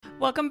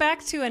Welcome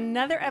back to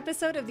another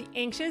episode of the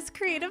Anxious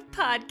Creative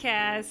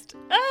Podcast.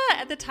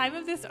 At the time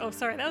of this, that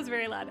was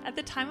very loud. At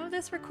the time of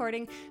this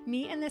recording,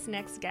 me and this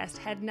next guest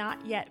had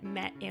not yet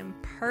met in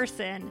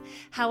person.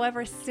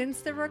 However, since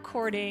the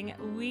recording,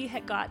 we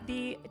had got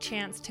the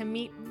chance to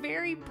meet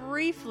very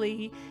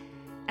briefly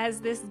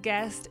as this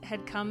guest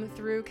had come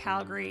through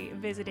Calgary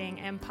visiting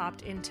and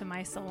popped into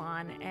my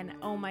salon. And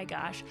oh my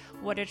gosh,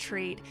 what a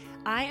treat.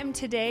 I am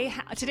today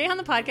on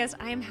the podcast,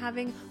 I am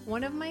having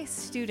one of my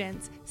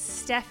students,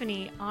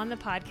 Stephanie, on the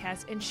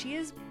podcast, and she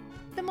is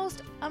the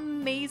most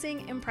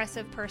amazing,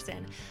 impressive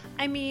person.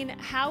 I mean,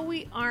 how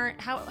we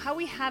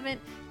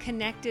haven't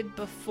connected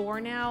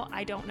before now,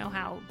 I don't know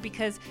how,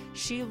 because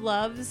she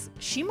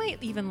might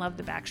even love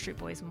the Backstreet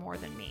Boys more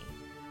than me.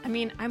 I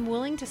mean, I'm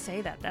willing to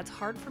say that. That's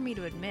hard for me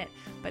to admit.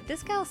 But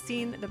this gal's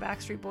seen the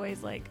Backstreet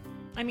Boys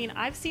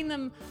I've seen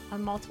them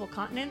on multiple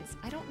continents.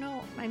 I don't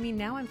know. I mean,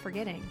 now I'm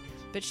forgetting.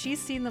 But she's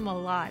seen them a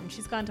lot, and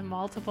she's gone to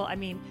multiple.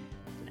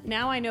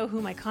 Now I know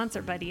who my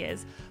concert buddy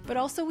is, but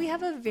also we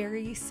have a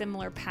very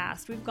similar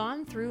past. We've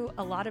gone through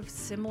a lot of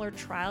similar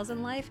trials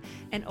in life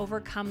and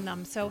overcome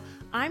them. So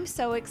I'm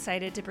so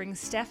excited to bring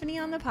Stephanie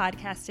on the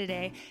podcast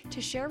today to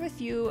share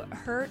with you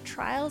her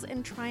trials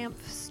and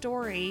triumph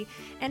story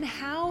and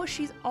how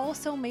she's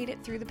also made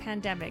it through the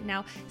pandemic.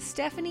 Now,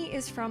 Stephanie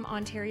is from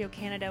Ontario,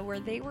 Canada, where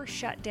they were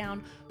shut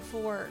down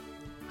for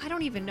I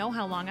don't even know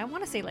how long. I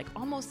want to say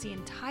almost the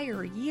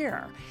entire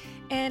year.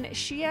 And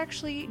she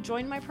actually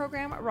joined my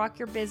program, Rock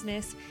Your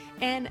Business,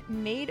 and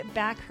made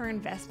back her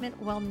investment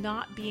while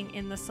not being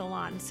in the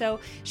salon. So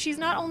she's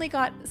not only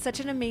got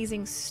such an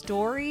amazing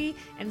story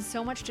and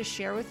so much to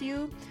share with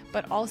you,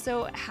 but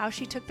also how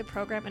she took the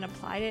program and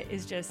applied it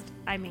is just,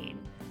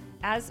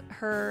 as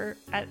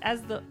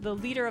the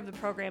leader of the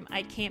program,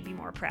 I can't be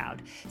more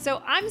proud.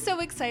 So I'm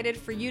so excited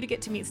for you to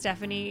get to meet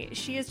Stephanie.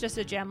 She is just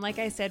a gem. Like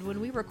I said, when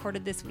we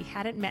recorded this, we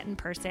hadn't met in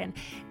person.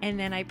 And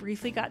then I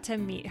briefly got to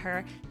meet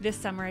her this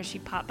summer as she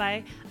popped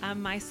by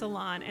my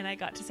salon, and I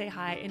got to say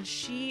hi, and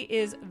she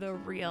is the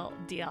real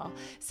deal.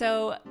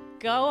 So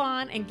go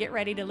on and get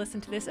ready to listen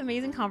to this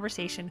amazing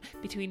conversation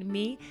between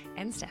me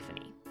and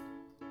Stephanie.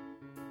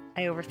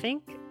 I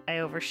overthink, I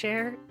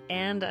overshare,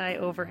 and I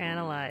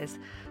overanalyze.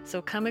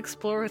 So come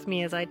explore with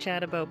me as I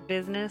chat about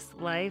business,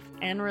 life,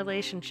 and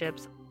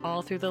relationships,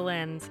 all through the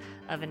lens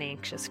of an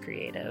anxious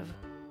creative.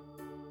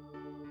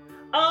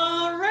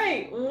 All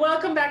right,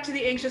 welcome back to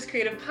the Anxious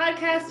Creative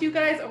Podcast, you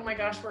guys. Oh my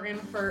gosh, we're in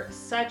for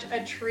such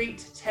a treat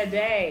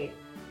today.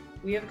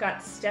 We have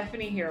got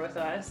Stephanie here with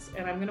us,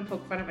 and I'm going to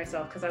poke fun at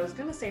myself because I was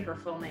going to say her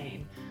full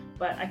name,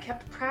 but I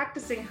kept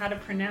practicing how to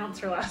pronounce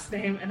her last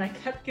name and I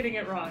kept getting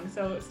it wrong.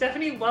 So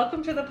Stephanie,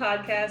 welcome to the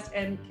podcast,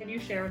 and can you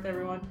share with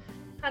everyone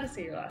how to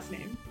say your last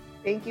name?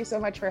 Thank you so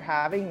much for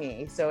having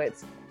me. So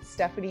it's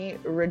Stephanie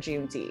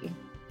Rajunti.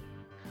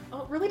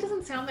 Oh, it really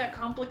doesn't sound that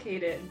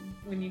complicated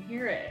when you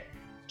hear it.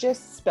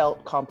 Just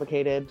spelt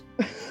complicated.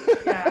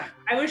 Yeah,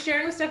 I was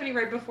sharing with Stephanie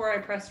right before I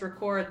pressed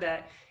record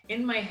that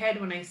in my head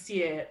when I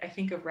see it, I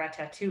think of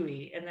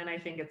Ratatouille, and then I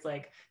think it's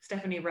like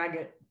Stephanie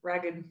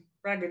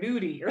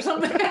Ragadoody or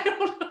something. I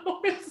don't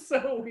know. It's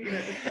so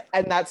weird.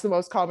 And that's the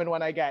most common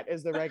one I get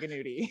is the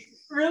Ragadoody.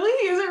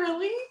 Really? Is it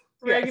really?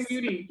 Yes.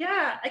 Ragadoody.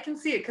 Yeah, I can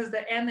see it because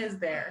the N is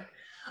there.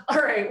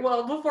 All right.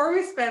 Well, before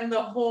we spend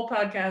the whole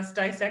podcast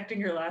dissecting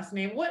your last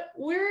name,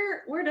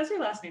 where does your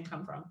last name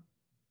come from?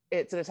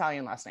 It's an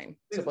Italian last name.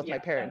 So both my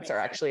parents are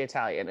actually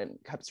Italian, and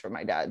it comes from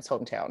my dad's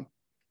hometown.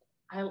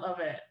 I love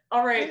it.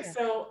 All right. Yeah.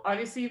 So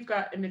obviously you've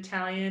got an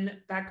Italian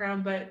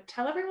background, but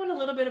tell everyone a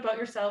little bit about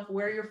yourself,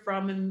 where you're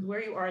from and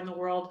where you are in the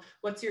world.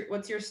 What's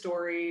your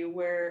story?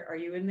 Where are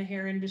you in the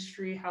hair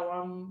industry? How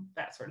long?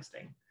 That sort of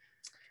thing.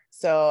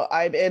 So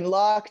I'm in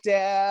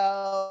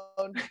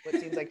lockdown, what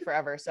seems like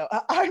forever. So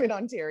I'm in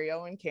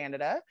Ontario in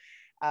Canada,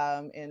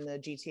 in the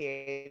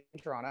GTA in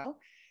Toronto.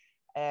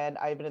 And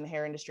I've been in the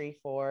hair industry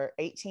for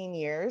 18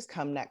 years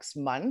come next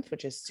month,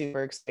 which is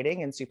super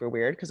exciting and super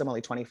weird because I'm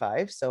only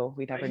 25. So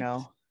we never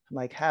know. I'm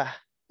like,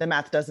 the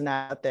math doesn't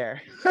add up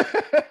there.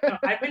 No,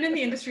 I've been in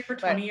the industry for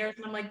 20 years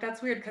and I'm like,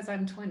 that's weird because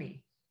I'm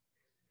 20.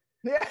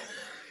 Yeah,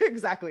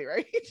 exactly.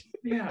 Right.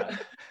 Yeah.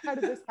 How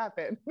did this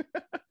happen?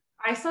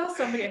 I saw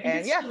somebody, I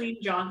think it's Celine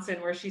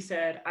Johnson, where she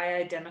said,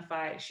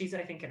 she's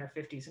I think in her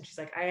 50s, and she's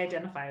like, I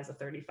identify as a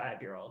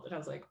 35-year-old. And I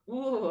was like,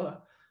 ooh,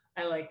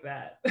 I like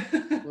that.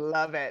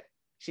 Love it.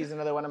 She's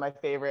another one of my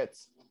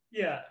favorites.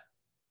 Yeah.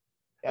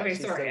 Okay,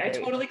 sorry. So I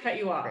totally cut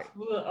you off.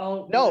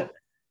 No,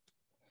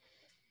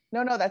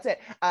 that's it.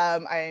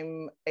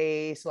 I'm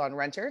a salon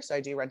renter. So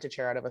I do rent a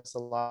chair out of a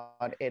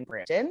salon in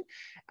Brampton.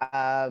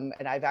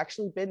 And I've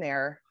actually been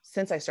there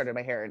since I started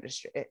my hair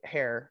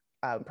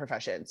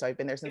profession. So I've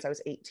been there since I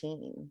was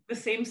 18. The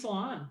same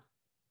salon.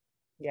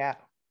 Yeah.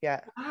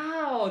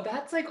 Wow,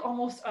 that's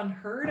almost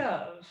unheard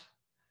of.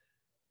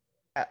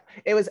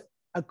 It was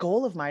a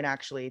goal of mine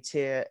actually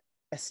to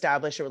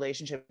establish a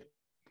relationship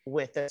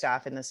with the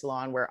staff in the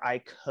salon where I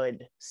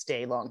could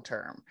stay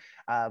long-term.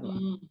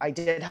 I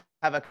did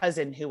have a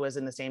cousin who was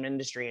in the same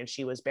industry, and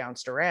she was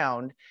bounced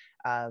around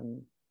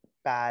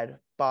bad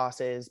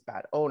bosses,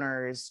 bad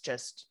owners,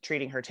 just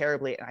treating her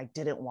terribly. And I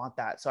didn't want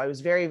that. So I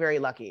was very, very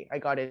lucky. I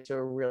got into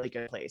a really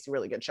good place, a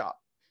really good shop.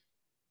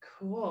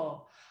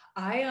 Cool.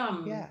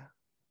 Yeah.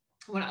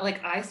 When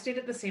I stayed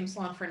at the same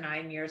salon for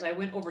 9 years, I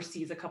went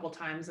overseas a couple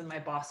times, and my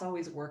boss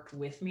always worked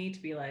with me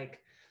to be like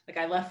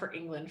I left for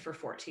England for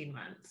 14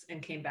 months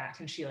and came back,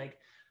 and she like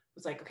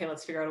was like, okay,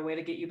 let's figure out a way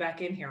to get you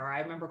back in here. Or I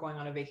remember going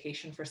on a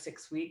vacation for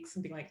 6 weeks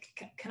and being like,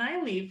 can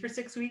I leave for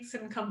 6 weeks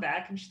and come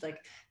back? And she's like,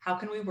 how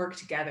can we work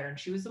together? And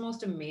she was the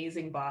most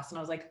amazing boss. And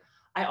I was like,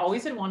 I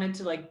always had wanted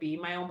to like be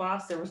my own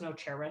boss. There was no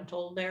chair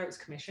rental there. It was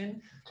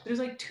commission, but it was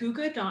like too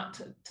good not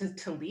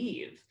to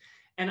leave.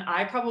 And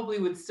I probably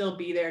would still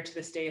be there to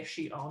this day if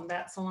she owned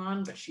that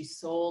salon, but she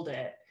sold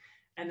it.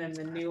 And then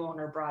the new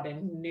owner brought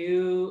in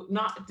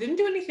didn't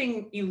do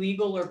anything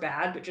illegal or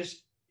bad, but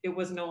just, it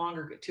was no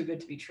longer too good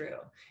to be true.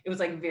 It was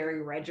like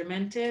very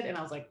regimented. And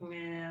I was like,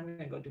 man, I'm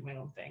gonna go do my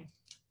own thing.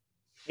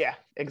 Yeah,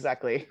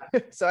 exactly.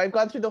 So I've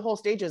gone through the whole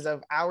stages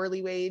of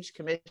hourly wage,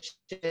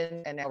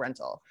 commission, and now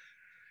rental.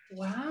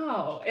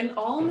 Wow. And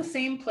all in the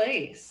same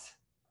place.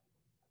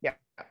 Yeah.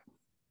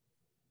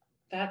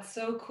 That's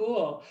so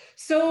cool.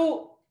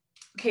 So,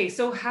 okay.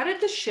 So how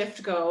did the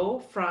shift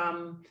go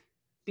from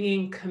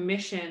being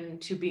commission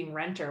to being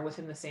renter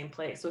within the same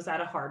place? Was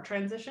that a hard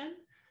transition?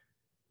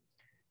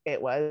 It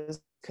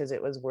was, because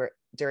it was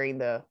during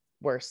the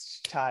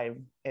worst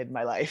time in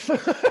my life.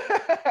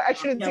 I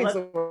shouldn't say it's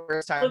the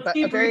worst time, but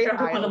a very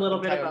a little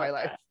bit time about in my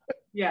life.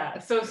 Yeah.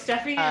 So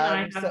Stephanie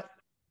and I have,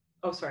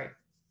 oh, sorry.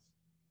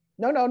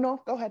 No,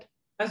 go ahead.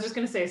 I was just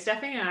going to say,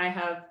 Stephanie and I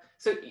have,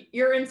 so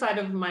you're inside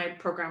of my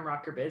program,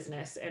 Rock Your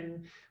Business,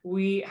 and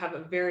we have a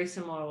very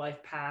similar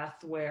life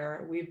path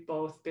where we've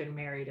both been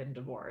married and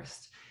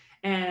divorced.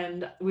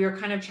 And we were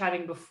kind of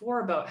chatting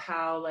before about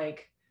how,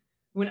 like,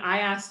 when I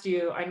asked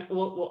you,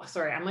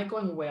 sorry, I'm like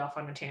going way off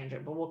on a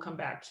tangent, but we'll come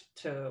back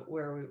to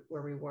where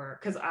we were.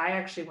 Cause I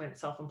actually went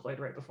self-employed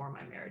right before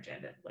my marriage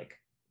ended,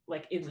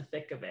 like in the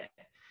thick of it.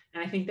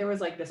 And I think there was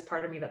like this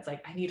part of me that's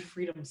like, I need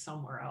freedom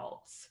somewhere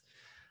else.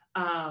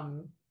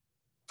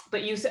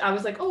 But you said, I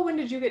was like, oh, when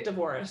did you get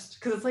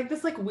divorced? Cause it's like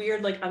this like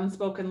weird, like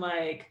unspoken,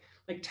 like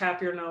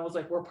tap your nose,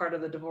 like we're part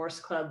of the divorce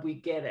club. We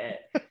get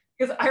it.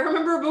 Because I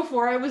remember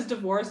before I was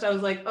divorced, I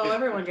was like, oh,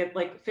 everyone get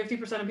like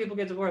 50% of people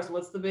get divorced.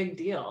 What's the big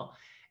deal?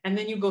 And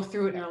then you go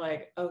through it and you're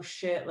like, oh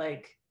shit,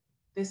 like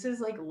this is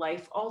like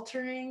life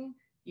altering.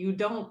 You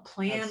don't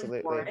plan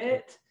for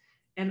it.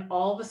 And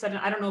all of a sudden,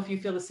 I don't know if you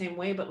feel the same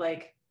way, but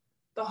like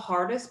the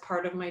hardest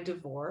part of my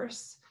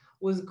divorce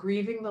was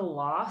grieving the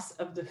loss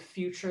of the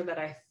future that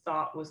I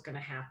thought was going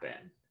to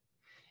happen.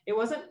 It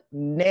wasn't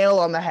nail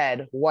on the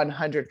head,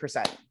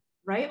 100%.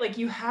 Right? Like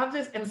you have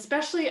this, and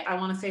especially, I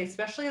want to say,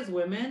 especially as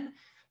women,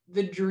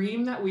 the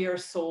dream that we are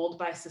sold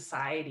by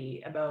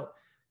society about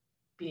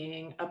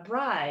being a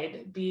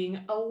bride,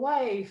 being a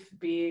wife,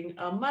 being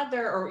a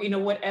mother, or, you know,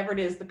 whatever it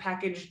is, the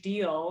package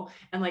deal.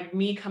 And like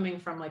me coming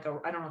from like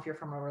I don't know if you're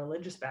from a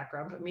religious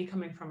background, but me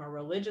coming from a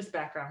religious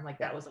background, like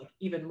that was like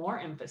even more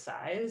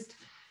emphasized.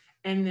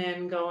 And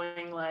then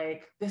going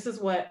like, this is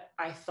what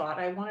I thought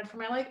I wanted for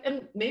my life.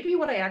 And maybe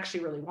what I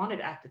actually really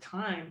wanted at the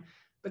time.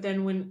 But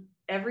then when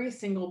every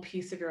single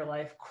piece of your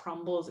life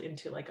crumbles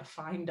into like a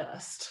fine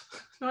dust,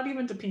 not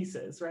even to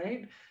pieces,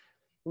 right?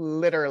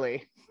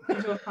 Literally.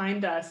 Into a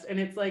fine dust. And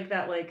it's like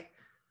that, like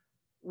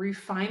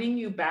refining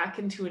you back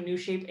into a new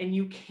shape, and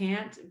you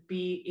can't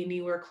be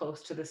anywhere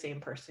close to the same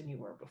person you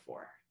were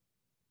before.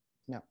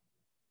 No.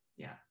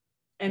 Yeah.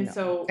 And no.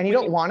 So, and you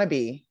don't want to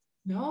be.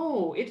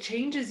 No, it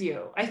changes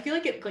you. I feel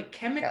like it like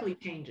chemically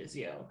changes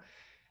you.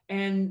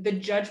 And the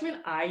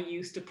judgment I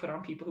used to put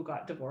on people who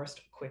got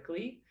divorced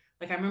quickly,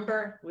 like I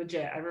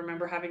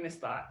remember having this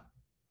thought,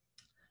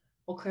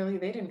 well, clearly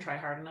they didn't try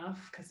hard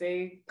enough because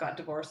they got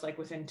divorced like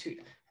within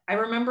I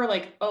remember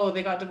like, oh,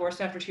 they got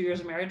divorced after 2 years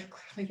of marriage.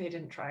 Clearly they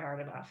didn't try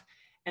hard enough.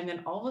 And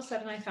then all of a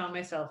sudden I found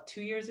myself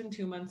 2 years and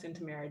 2 months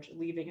into marriage,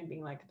 leaving and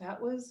being like,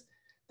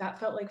 that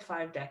felt like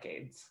 5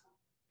 decades.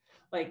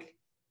 Like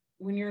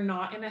when you're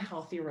not in a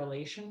healthy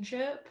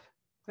relationship,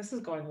 this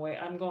is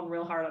I'm going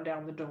real hard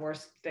down the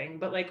divorce thing,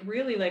 but like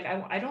really, like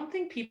I don't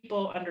think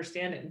people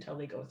understand it until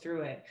they go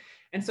through it.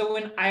 And so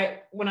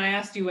when I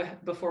asked you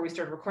before we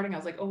started recording, I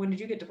was like, oh, when did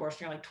you get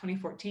divorced? And you're like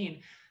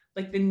 2014.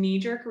 Like the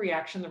knee-jerk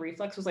reaction, the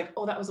reflex was like,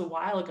 oh, that was a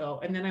while ago.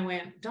 And then I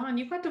went, Dawn,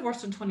 you got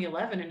divorced in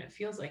 2011 and it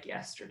feels like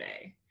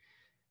yesterday.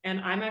 And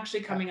I'm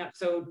actually coming up,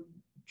 so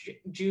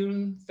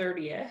June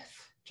 30th,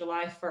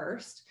 July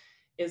 1st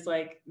is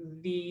like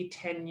the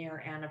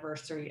 10-year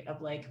anniversary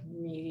of like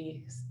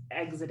me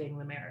exiting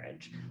the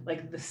marriage,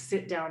 like the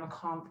sit down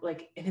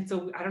like, and it's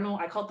I don't know,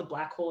 I call it the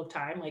black hole of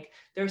time. Like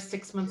there's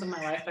 6 months of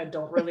my life I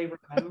don't really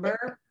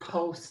remember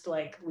post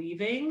like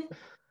leaving.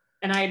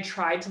 And I had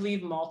tried to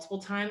leave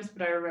multiple times,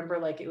 but I remember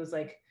like, it was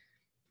like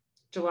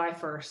July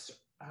 1st,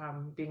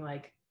 being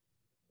like,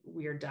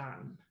 we're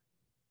done.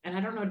 And I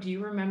don't know, do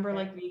you remember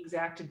like the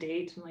exact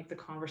date and like the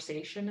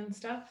conversation and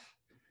stuff?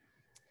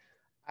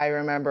 I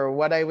remember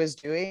what I was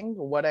doing,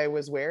 what I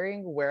was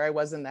wearing, where I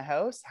was in the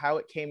house, how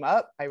it came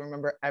up. I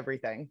remember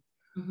everything.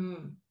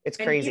 Mm-hmm. It's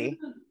crazy.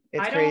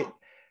 It's I crazy. don't.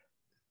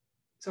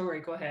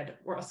 Sorry, go ahead.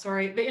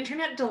 Sorry, the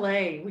internet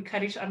delay.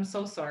 I'm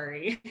so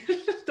sorry.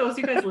 Those of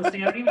you guys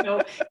listening, I don't even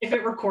know if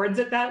it records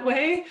it that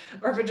way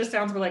or if it just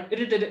sounds more like.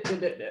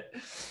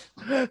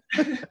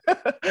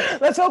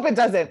 Let's hope it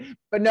doesn't.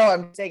 But no,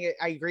 I'm saying it,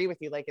 I agree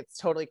with you. Like, it's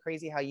totally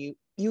crazy how you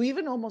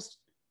even almost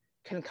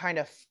can kind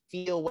of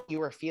feel what you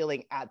were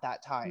feeling at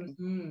that time.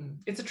 Mm-hmm.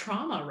 It's a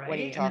trauma, right? When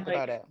you talk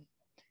about it.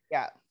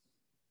 Yeah.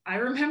 I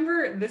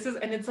remember and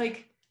it's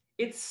like,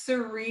 it's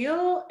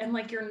surreal and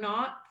like you're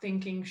not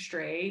thinking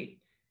straight.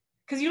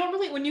 Because you don't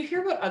really, when you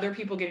hear about other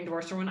people getting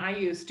divorced, or when I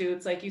used to,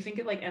 it's like you think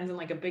it like ends in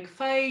like a big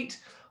fight,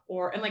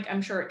 and like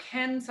I'm sure it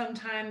can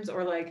sometimes,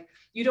 or like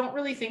you don't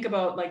really think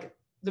about like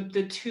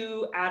the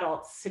two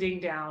adults sitting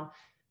down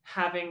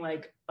having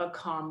like a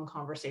calm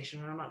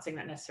conversation. And I'm not saying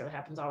that necessarily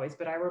happens always,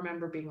 but I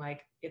remember being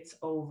like, it's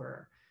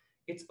over,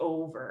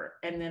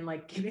 and then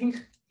like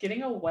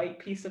getting a white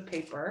piece of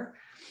paper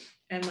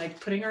and like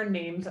putting our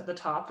names at the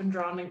top and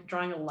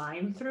drawing a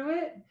line through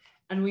it,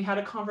 and we had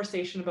a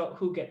conversation about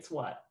who gets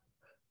what.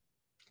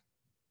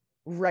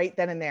 Right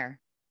then and there.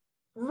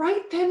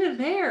 Right then and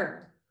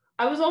there.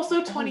 I was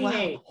also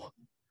 28. Oh, wow.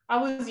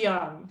 I was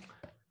young.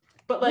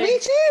 But like, me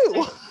too.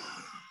 Like,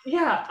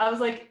 yeah, I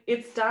was like,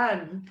 it's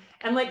done.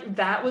 And like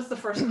that was the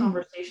first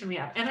conversation we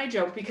had. And I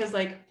joke because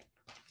like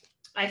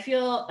I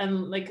feel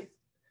and like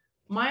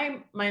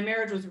my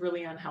marriage was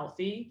really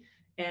unhealthy.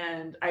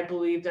 And I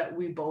believe that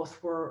we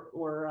both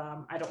were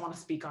I don't want to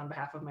speak on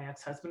behalf of my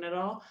ex-husband at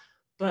all,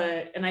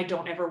 and I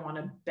don't ever want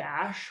to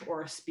bash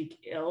or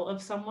speak ill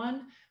of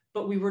someone,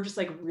 but we were just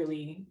like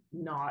really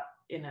not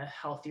in a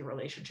healthy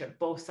relationship,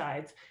 both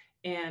sides.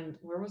 And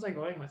where was I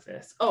going with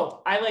this?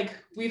 Oh,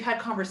 we've had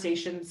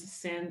conversations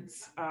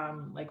since,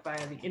 like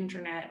via the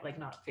internet, like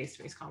not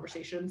face-to-face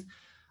conversations.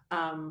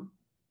 What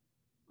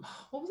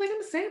was I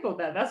going to say about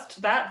that?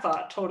 That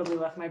thought totally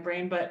left my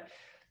brain, but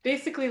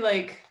basically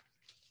like,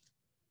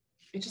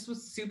 it just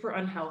was super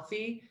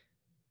unhealthy.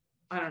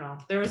 I don't know.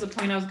 There was a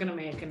point I was going to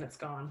make and it's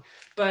gone.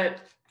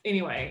 But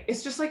anyway,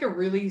 it's just like a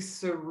really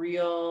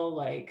surreal,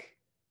 like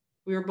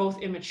we were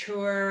both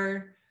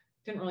immature,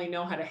 didn't really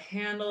know how to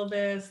handle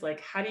this.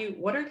 Like,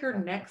 what are your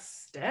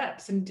next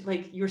steps? And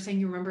like, you were saying,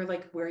 you remember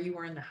like where you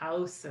were in the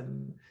house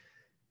and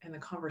the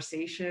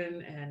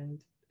conversation,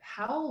 and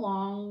how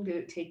long did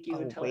it take you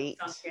until it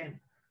sunk in?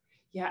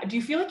 Yeah. Do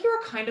you feel like you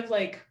were kind of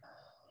like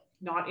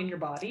not in your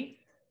body?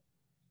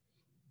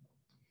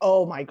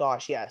 Oh my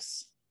gosh,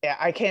 yes. Yeah,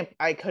 I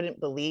couldn't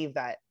believe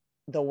that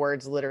the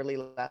words literally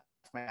left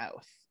my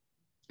mouth.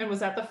 And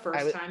was that the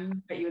first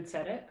time that you had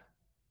said it?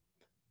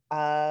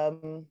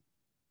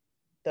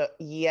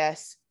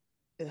 Yes,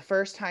 the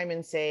first time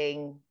in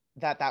saying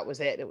that was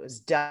it was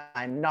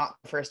done. Not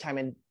the first time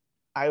in,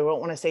 I don't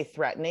want to say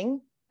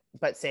threatening,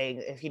 but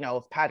saying if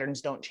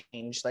patterns don't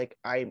change, like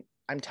I'm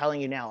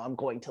telling you now, I'm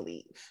going to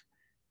leave,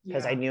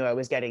 because I knew I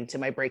was getting to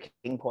my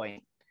breaking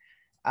point.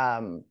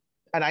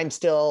 And I'm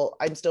still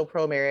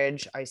pro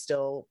marriage. I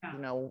still,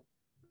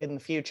 in the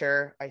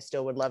future, I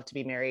still would love to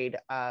be married.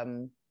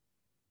 But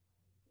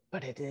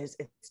it's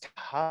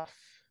tough.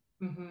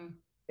 Mm-hmm.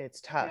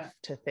 It's tough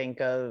to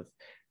think of,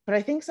 but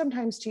I think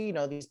sometimes too,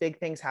 these big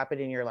things happen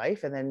in your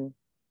life and then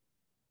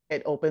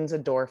it opens a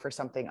door for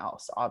something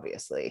else,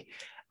 obviously.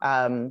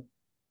 And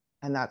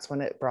that's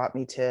when it brought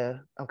me to,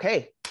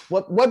 okay,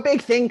 what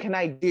big thing can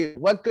I do?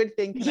 What good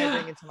thing can I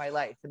bring into my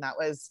life? And that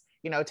was,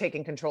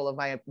 taking control of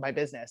my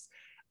business.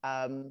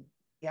 You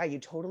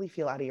totally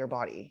feel out of your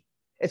body.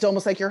 It's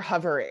almost like you're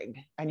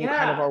hovering and you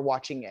kind of are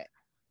watching it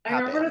happen. I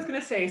remember what I was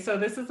going to say. So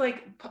this is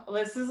like,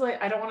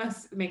 I don't want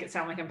to make it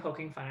sound like I'm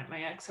poking fun at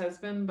my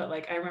ex-husband, but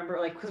like, I remember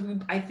like, cause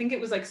I think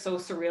it was like so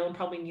surreal and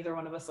probably neither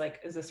one of us like,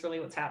 is this really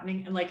what's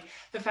happening? And like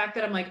the fact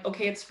that I'm like,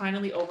 okay, it's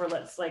finally over.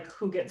 Let's like,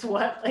 who gets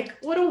what? Like,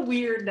 what a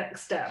weird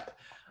next step.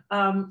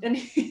 And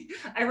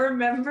I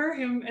remember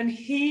him and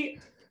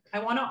I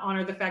want to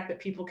honor the fact that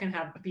people can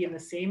be in the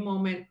same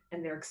moment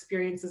and their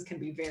experiences can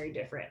be very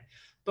different.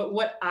 But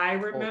what I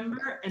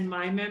remember and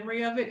my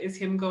memory of it is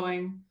him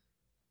going,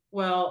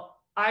 well,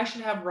 I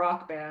should have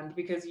Rock Band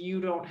because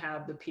you don't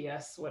have the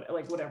PS,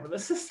 whatever the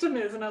system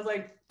is. And I was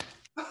like,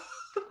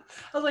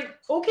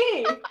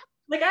 okay.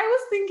 Like I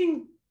was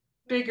thinking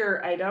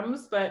bigger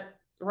items, but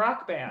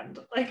Rock Band.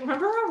 Like,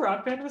 remember how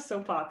Rock Band was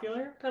so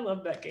popular? I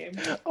love that game.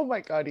 Oh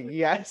my God,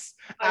 yes.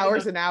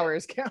 Hours and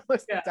hours,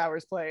 countless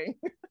hours playing.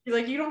 He's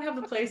like, you don't have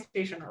the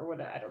PlayStation or what?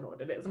 I don't know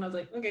what it is. And I was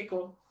like, okay,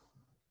 cool.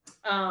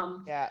 It's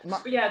like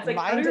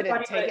mine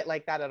didn't take it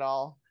like that at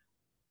all.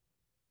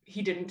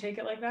 He didn't take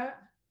it like that?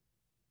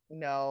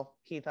 No,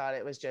 he thought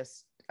it was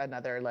just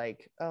another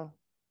like, oh,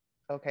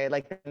 okay.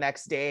 Like the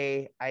next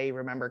day, I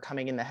remember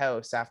coming in the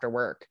house after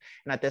work.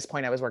 And at this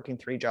point, I was working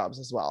 3 jobs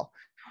as well.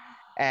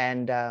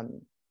 And so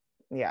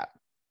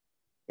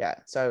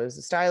I was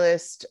a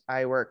stylist.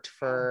 I worked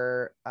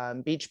for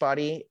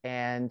Beachbody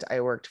and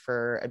I worked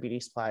for a beauty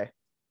supply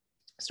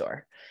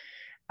store.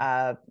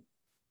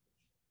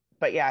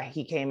 But yeah,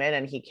 he came in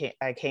and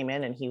I came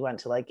in and he went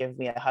to like give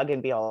me a hug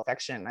and be all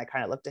affectionate. And I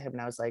kind of looked at him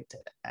and I was like,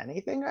 did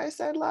anything I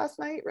said last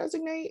night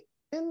resonate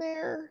in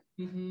there?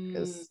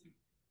 Because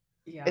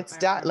Yeah. It's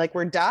done. Like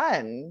we're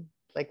done.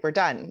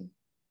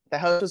 The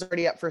house was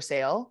already up for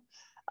sale.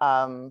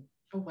 Oh,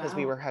 Because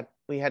wow.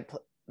 we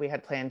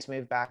had planned to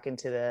move back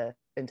into the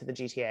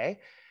GTA.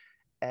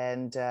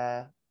 And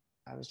I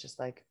was just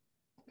like,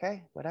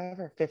 okay,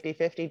 whatever,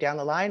 50-50 down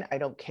the line. I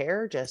don't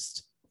care.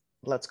 Just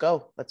let's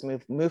go. Let's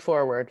move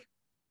forward. I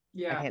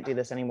Yeah. can't do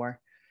this anymore.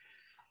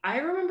 I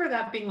remember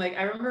that being like,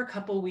 I remember a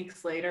couple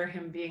weeks later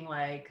him being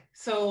like,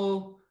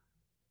 so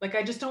like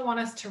I just don't want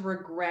us to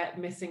regret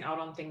missing out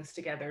on things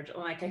together.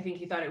 Like I think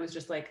he thought it was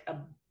just like a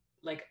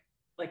like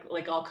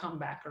like I'll come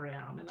back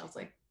around. And I was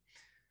like,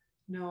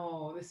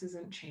 no, this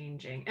isn't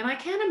changing. And I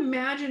can't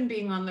imagine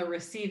being on the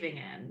receiving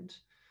end,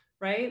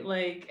 right?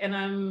 Like, and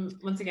I'm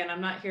once again,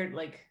 I'm not here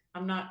like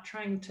I'm not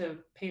trying to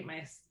paint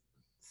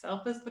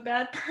myself as the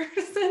bad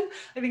person.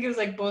 I think it was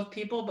like both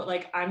people, but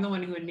like I'm the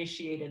one who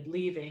initiated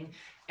leaving.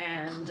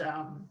 And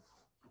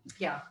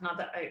yeah, not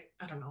that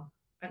I don't know.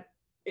 And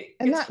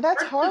It's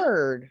that's hard to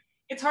hard.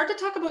 it's hard to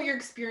talk about your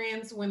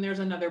experience when there's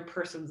another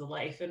person's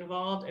life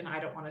involved, and I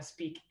don't want to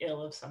speak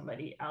ill of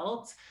somebody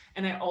else.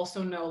 And I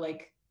also know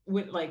like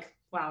with like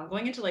wow, I'm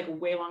going into like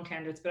way long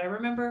tangents, but I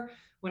remember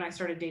when I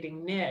started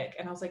dating Nick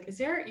and I was like, is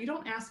there, you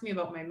don't ask me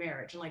about my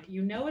marriage, and like,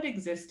 you know, it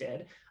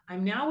existed.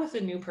 I'm now with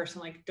a new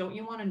person, like, don't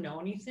you want to know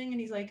anything? And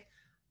he's like,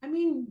 I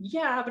mean,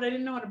 yeah, but I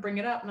didn't know how to bring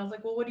it up. And I was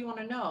like, well, what do you want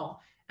to know?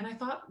 And I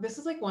thought this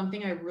is like one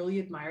thing I really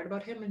admired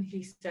about him. And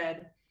he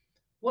said,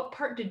 what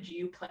part did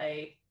you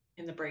play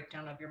in the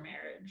breakdown of your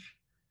marriage?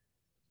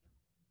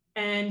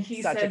 And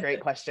he Such a said,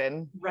 great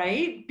question.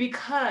 right?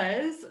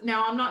 Because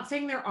now I'm not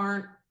saying there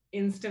aren't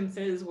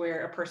instances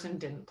where a person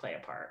didn't play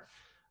a part.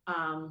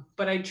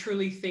 But I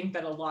truly think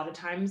that a lot of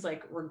times,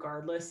 like,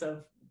 regardless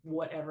of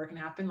whatever can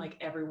happen, like,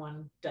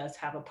 everyone does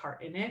have a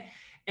part in it.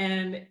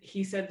 And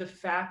he said the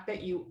fact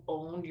that you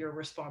owned your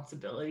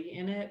responsibility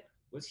in it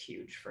was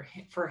huge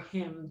for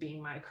him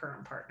being my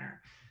current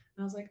partner.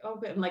 And I was like, oh,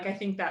 good. And like, I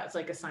think that's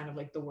like a sign of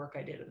like the work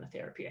I did and the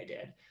therapy I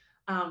did.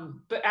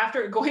 But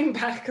after going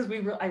back, because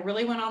I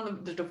really went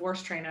on the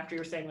divorce train after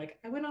you were saying like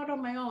I went out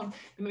on my own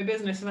in my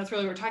business, and that's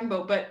really what we're talking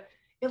about. But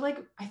it like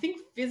I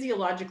think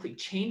physiologically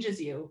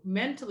changes you,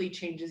 mentally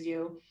changes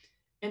you.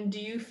 And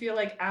do you feel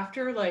like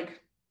after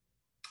like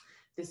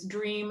this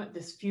dream,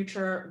 this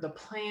future, the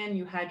plan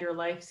you had your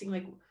life, seeing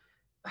like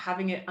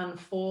having it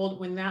unfold,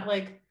 when that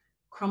like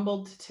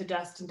crumbled to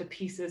dust and to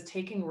pieces,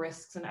 taking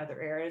risks in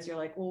other areas, you're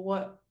like, well,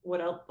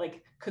 what else?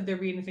 Like, could there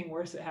be anything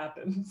worse that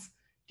happens?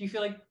 Do you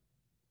feel like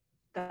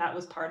that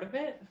was part of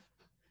it?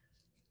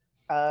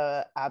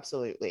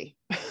 Absolutely.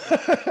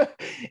 It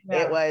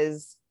Yeah.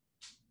 was,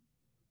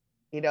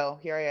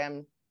 here I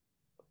am,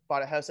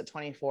 bought a house at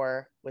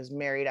 24, was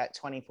married at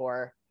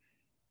 24,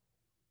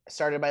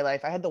 started my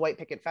life. I had the white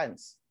picket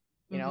fence.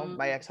 Mm-hmm.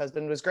 My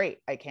ex-husband was great.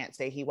 I can't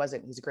say he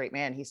wasn't. He's a great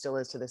man. He still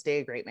is to this day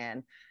a great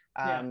man.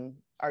 Yeah.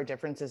 Our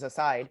differences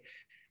aside.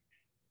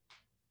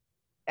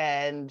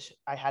 And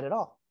I had it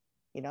all.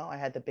 I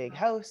had the big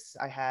house.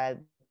 I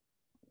had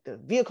the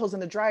vehicles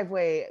in the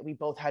driveway. We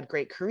both had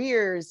great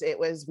careers.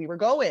 We were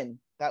going.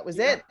 That was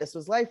Yeah. it. This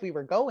was life. We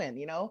were going,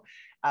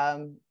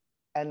 and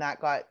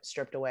that got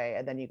stripped away.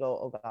 And then you go,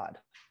 oh God,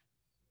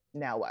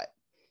 now what?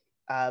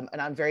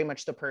 And I'm very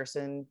much the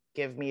person,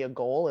 give me a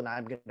goal and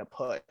I'm going to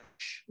push.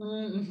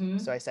 Mm-hmm.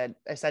 So I said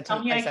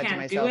Tell me I to can't do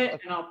myself, it,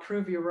 okay, and I'll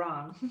prove you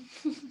wrong.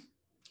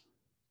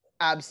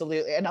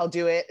 absolutely. And I'll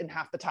do it in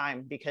half the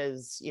time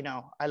because,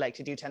 I like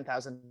to do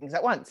 10,000 things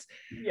at once.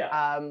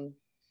 Yeah.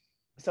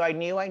 So I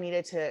knew I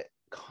needed to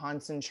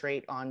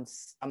concentrate on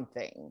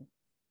something.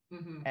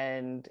 Mm-hmm.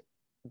 And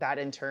that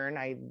in turn,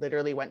 I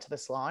literally went to the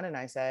salon and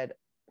I said,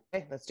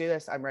 hey, let's do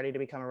this. I'm ready to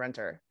become a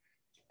renter.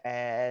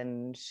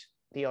 And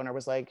the owner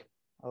was like,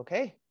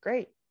 okay,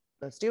 great,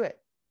 let's do it.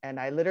 And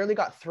I literally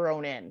got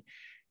thrown in.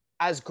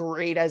 As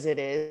great as it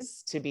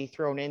is to be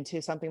thrown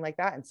into something like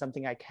that and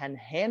something I can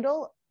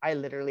handle, I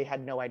literally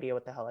had no idea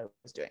what the hell I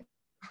was doing.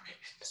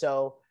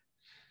 So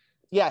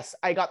yes,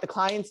 I got the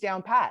clients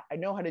down pat. I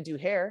know how to do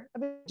hair.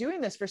 I've been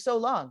doing this for so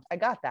long. I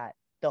got that.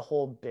 The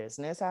whole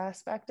business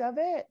aspect of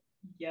it,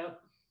 Yep.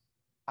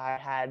 I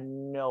had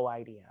no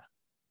idea.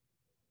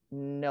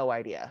 No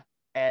idea.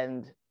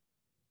 And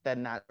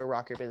then that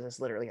Rock Your Business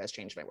literally has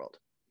changed my world.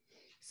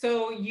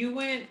 So you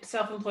went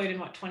self-employed in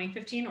what,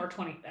 2015 or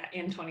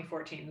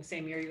 2014, the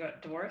same year you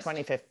got divorced?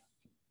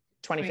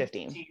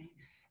 2015.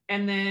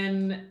 And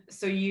then,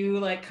 so you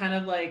like kind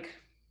of like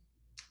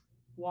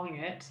wung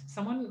it.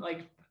 Someone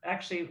like,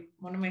 actually,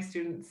 one of my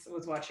students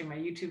was watching my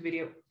YouTube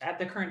video at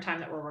the current time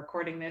that we're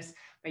recording this,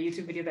 my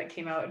YouTube video that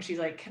came out, and she's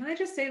like, can I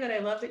just say that I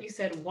love that you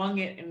said wung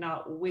it and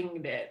not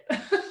winged it?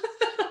 I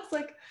was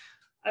like,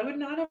 I would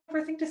not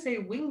ever think to say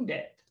winged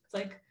it. It's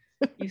like,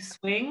 you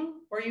swing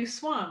or you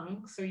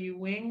swung, so you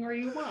wing or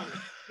you wung.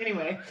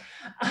 Anyway,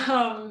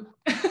 I'm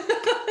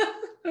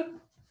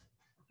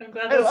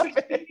glad that's what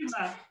you're thinking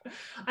about.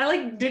 I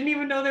like didn't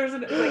even know there was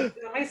like, am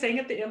I saying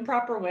it the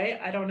improper way?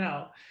 I don't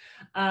know.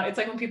 It's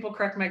like when people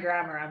correct my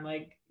grammar, I'm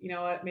like, you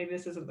know what? Maybe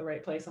this isn't the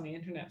right place on the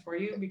internet for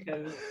you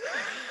because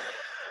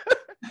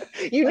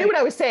you knew what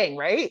I was saying,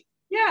 right?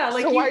 Yeah,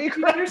 like so you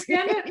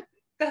understand it.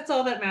 That's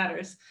all that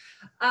matters.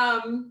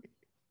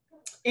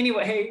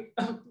 Anyway,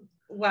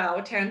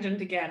 wow,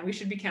 tangent again. We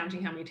should be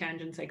counting how many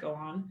tangents I go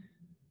on.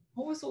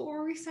 What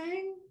were we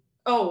saying?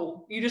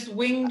 Oh, you just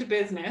winged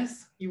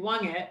business. You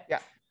wung it Yeah.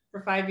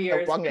 for 5 I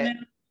years. wung And it.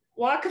 then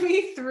walk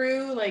me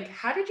through, like,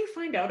 how did you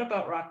find out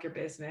about Rock Your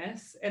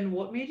Business and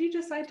what made you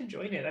decide to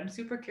join it? I'm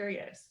super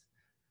curious.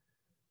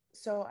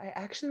 So I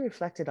actually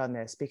reflected on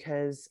this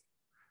because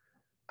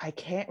I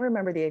can't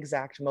remember the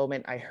exact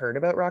moment I heard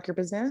about Rock Your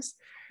Business.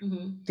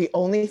 Mm-hmm. The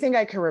only thing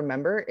I can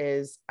remember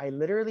is I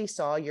literally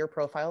saw your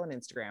profile on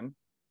Instagram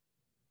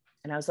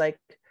and I was like,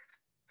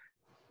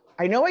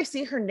 I know I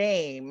see her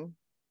name.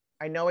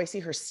 I know I see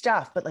her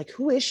stuff, but like,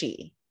 who is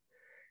she?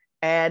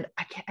 And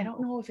I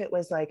don't know if it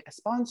was like a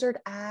sponsored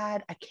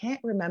ad. I can't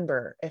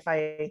remember if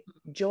I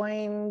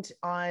joined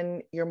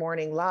on your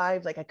morning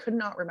live. Like I could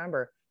not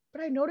remember,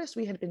 but I noticed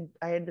I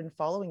had been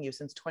following you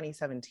since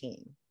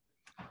 2017.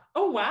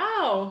 Oh,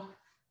 wow.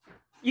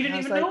 You And didn't I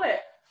was even know like, it.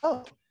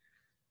 oh,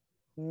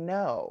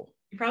 no.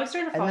 You probably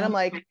started And then following I'm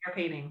like, my hair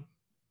painting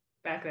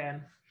back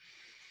then.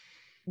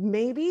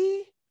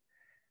 maybe.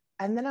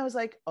 And then I was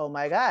like, oh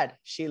my God,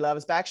 she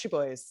loves Backstreet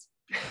Boys.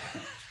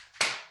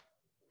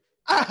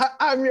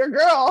 I'm your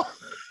girl.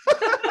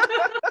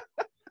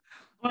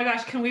 Oh my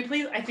gosh, can we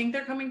please? I think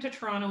they're coming to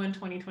Toronto in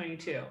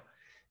 2022. If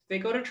they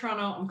go to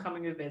Toronto, I'm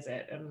coming to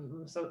visit.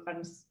 And so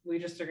we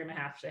just are going to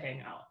have to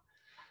hang out.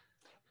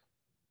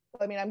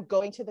 I mean, I'm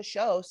going to the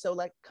show. So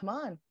like, come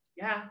on.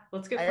 Yeah,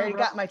 let's get I already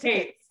got my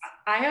tickets. Hey,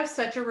 I have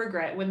such a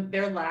regret when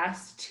their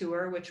last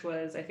tour, which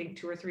was I think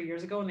 2 or 3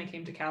 years ago when they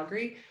came to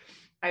Calgary,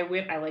 I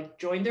like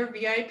joined their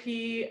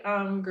VIP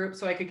group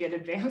so I could get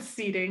advanced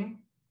seating.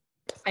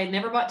 I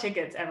never bought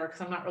tickets ever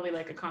because I'm not really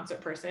like a concert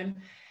person.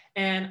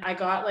 And I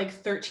got like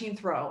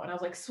 13th row and I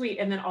was like, sweet.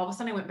 And then all of a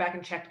sudden I went back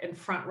and checked and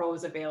front row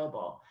was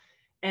available.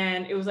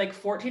 And it was like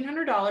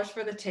 $1,400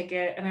 for the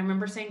ticket. And I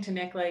remember saying to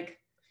Nick, like,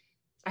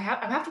 I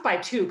have to buy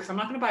two because I'm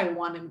not going to buy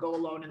one and go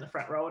alone in the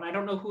front row. And I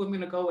don't know who I'm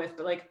going to go with,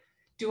 but like,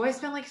 do I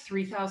spend like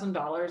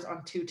 $3,000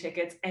 on 2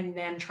 tickets and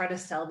then try to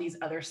sell these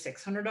other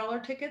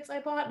 $600 tickets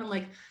I bought? And I'm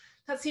like,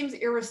 that seems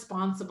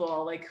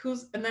irresponsible. Like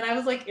and then I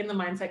was like in the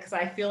mindset because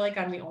I feel like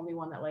I'm the only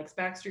one that likes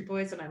Backstreet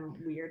Boys and I'm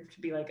weird to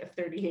be like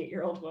a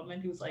 38-year-old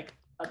woman who's like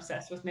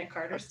obsessed with Nick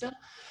Carter still.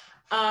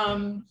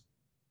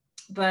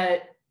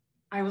 But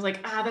I was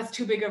like, that's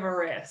too big of a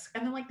risk.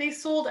 And then like they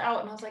sold out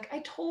and I was like,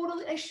 I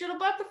should have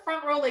bought the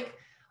front row. Like,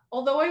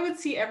 although I would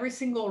see every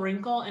single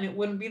wrinkle and it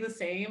wouldn't be the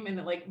same and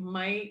it like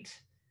might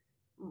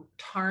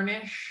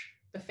tarnish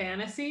the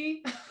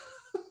fantasy,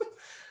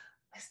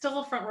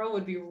 still the front row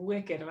would be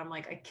wicked. And I'm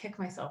like, I kick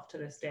myself to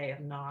this day of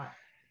not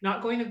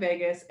going to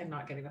Vegas and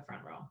not getting the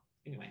front row.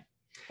 Anyway.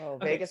 Oh,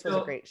 okay, Vegas was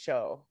a great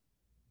show.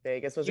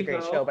 Vegas was a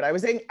great go? show, but I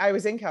was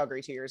in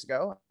Calgary 2 years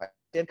ago. I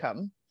did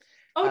come.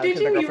 Oh, did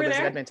you? You were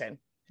there? In Edmonton.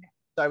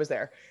 So I was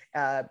there.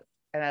 And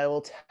I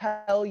will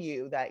tell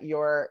you that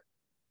your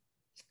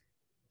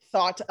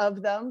thought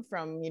of them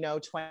from,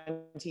 20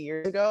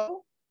 years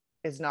ago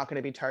is not going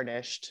to be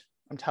tarnished.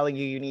 I'm telling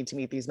you, you need to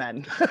meet these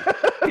men.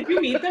 Did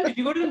you meet them? Did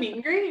you go to the meet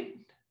and greet?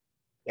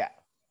 Yeah.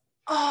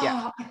 Oh,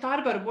 yeah. I thought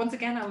about it. Once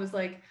again, I was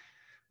like,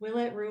 will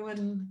it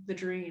ruin the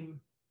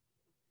dream?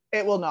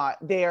 It will not.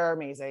 They are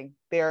amazing.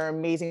 They are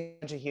amazing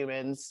bunch of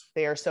humans.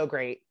 They are so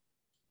great.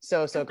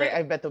 So great.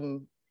 I've met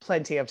them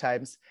plenty of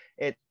times.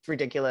 It's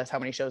ridiculous how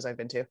many shows I've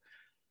been to.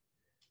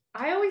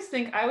 I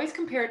always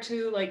compare it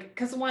to like,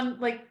 because one,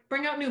 like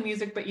bring out new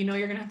music, but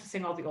you're gonna have to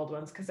sing all the old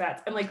ones because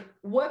and like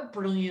what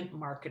brilliant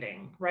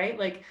marketing, right?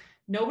 Like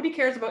nobody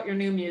cares about your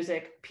new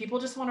music. People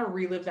just want to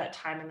relive that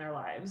time in their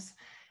lives.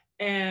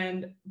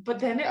 But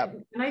then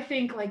and I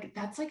think like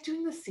that's like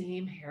doing the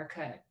same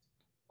haircut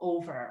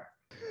over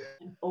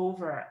and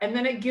over. And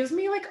then it gives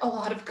me like a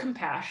lot of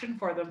compassion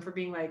for them for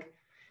being like,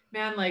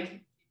 man,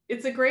 like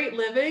it's a great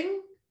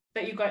living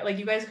that you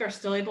guys are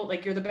still able,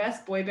 like you're the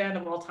best boy band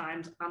of all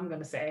times. I'm going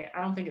to say, I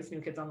don't think it's New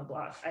Kids on the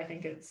Block. I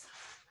think it's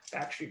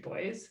Backstreet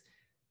Boys.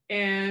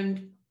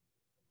 And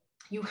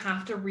you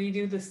have to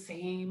redo the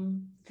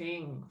same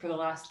thing for the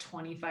last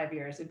 25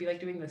 years. It'd be like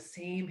doing the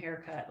same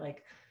haircut.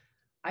 Like,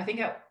 I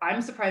think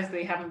I'm surprised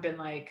they haven't been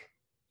like,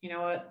 you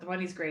know what, the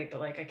money's great, but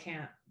like, I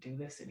can't do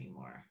this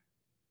anymore.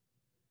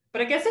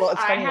 But I guess if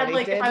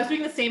I was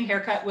doing the same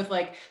haircut with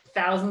like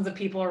thousands of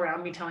people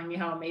around me telling me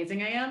how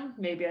amazing I am,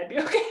 maybe I'd be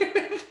okay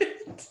with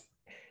it.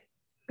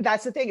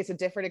 That's the thing. It's a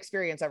different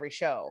experience every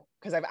show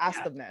because I've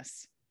asked them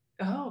this.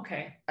 Oh,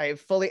 okay.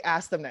 I've fully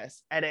asked them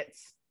this, and it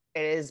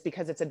is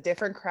because it's a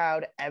different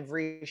crowd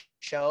every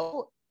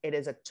show. It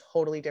is a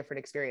totally different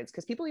experience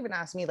because people even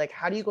ask me like,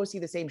 how do you go see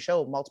the same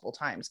show multiple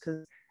times?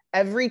 Because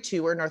every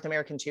tour, North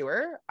American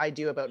tour, I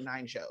do about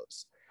 9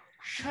 shows.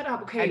 Shut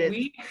up. Okay,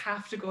 we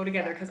have to go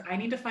together because I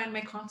need to find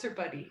my concert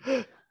buddy.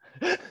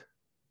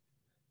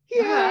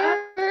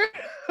 Yeah.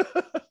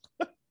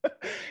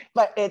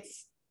 But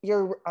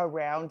you're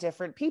around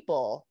different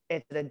people.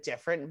 It's a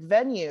different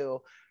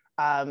venue.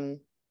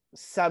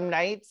 Some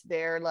nights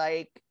they're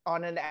like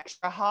on an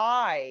extra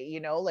high,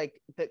 like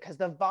because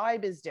the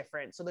vibe is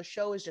different. So the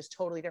show is just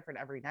totally different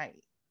every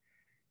night.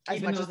 as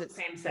Even much though as it's it's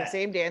the same the set.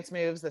 same dance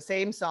moves, the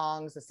same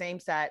songs, the same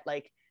set,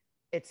 like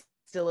it's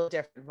still a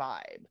different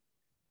vibe.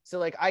 So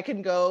like I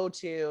can go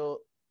to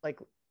like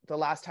the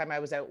last time I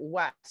was out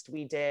west,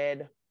 we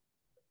did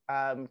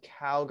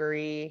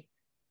Calgary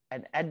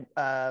and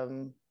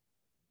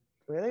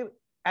really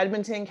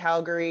Edmonton,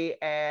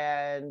 Calgary,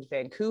 and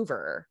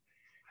Vancouver.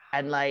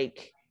 And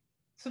like,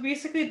 So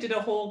basically did a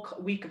whole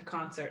week of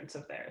concerts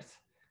of theirs.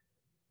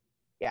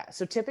 yeah.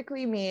 So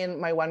typically me and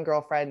my one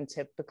girlfriend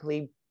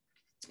typically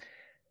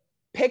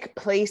pick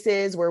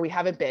places where we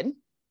haven't been.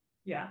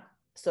 Yeah.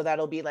 So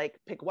that'll be like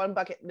pick one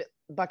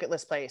bucket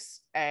list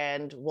place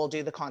and we'll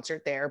do the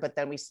concert there, but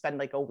then we spend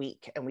like a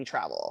week and we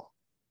travel.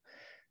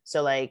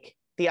 So like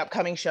the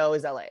upcoming show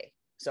is LA.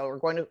 So we're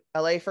going to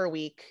LA for a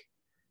week,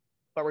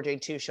 but we're doing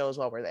 2 shows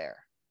while we're there.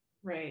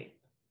 Right.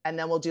 And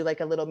then we'll do like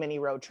a little mini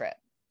road trip.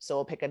 So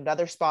we'll pick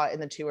another spot in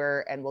the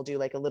tour and we'll do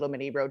like a little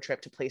mini road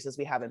trip to places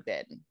we haven't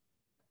been.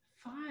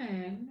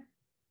 Fun.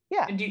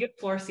 Yeah. And do you get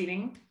floor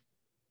seating?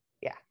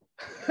 Yeah.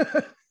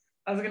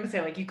 I was gonna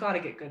say, like, you gotta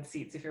get good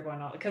seats if you're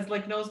going out, because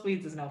like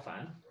nosebleeds is no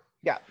fun.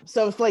 Yeah.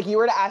 So if like you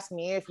were to ask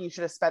me if you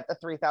should have spent the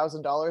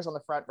 $3,000 on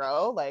the front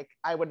row, like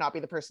I would not be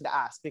the person to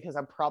ask because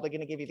I'm probably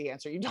going to give you the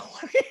answer you don't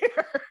want to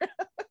hear.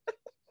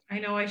 I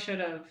know I should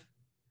have.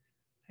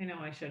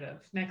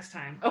 Next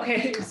time.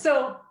 Okay,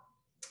 so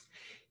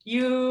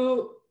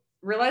you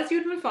realized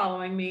you'd been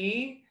following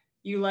me.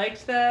 You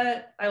liked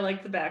that I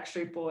liked the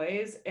Backstreet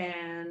Boys,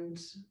 and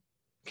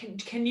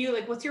can you,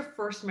 like, what's your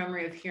first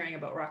memory of hearing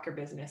about Rock Your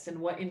Business and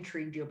what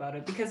intrigued you about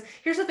it? Because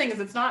here's the thing: is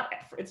it's not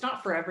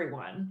for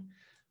everyone,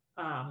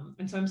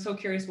 and so I'm so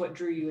curious what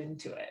drew you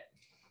into it.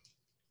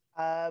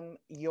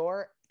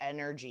 Your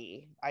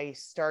energy. I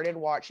started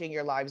watching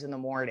your lives in the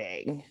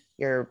morning,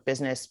 your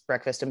business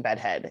breakfast in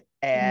bedhead,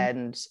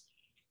 and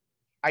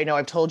I know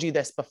I've told you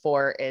this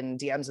before in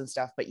DMs and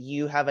stuff, but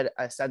you have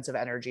a sense of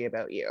energy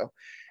about you.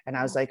 And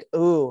I was like,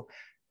 ooh,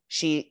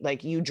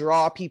 you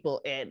draw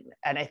people in.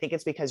 And I think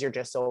it's because you're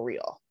just so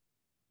real.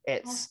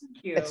 It's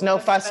no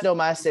fuss, no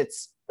muss.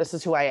 This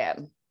is who I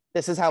am.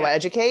 This is how I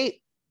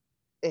educate.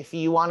 If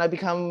you want to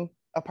become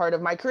a part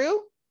of my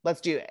crew, let's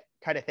do it,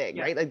 kind of thing.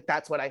 Right. Like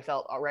that's what I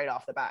felt right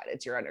off the bat.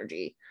 It's your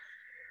energy.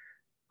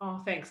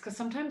 Oh, thanks. Cause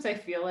sometimes I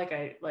feel like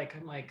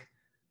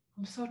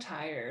I'm so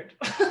tired.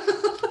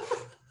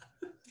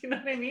 You know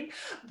what I mean?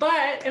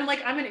 And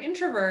like, I'm an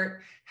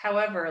introvert.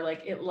 However,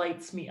 like it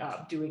lights me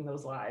up doing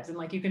those lives. And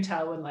like, you can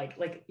tell when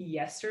like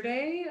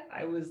yesterday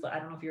I don't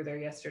know if you were there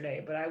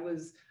yesterday, but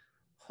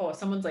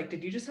someone's like,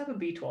 did you just have a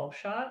B12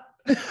 shot?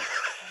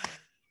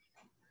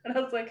 And I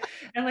was like,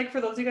 and like,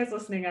 for those of you guys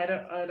listening, I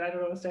don't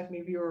know, Stephanie,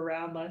 if you were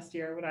around last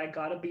year when I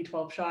got a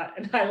B12 shot,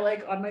 and I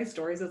like on my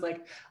stories is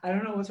like, I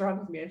don't know what's wrong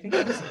with me. I think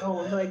I'm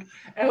stoned. Like,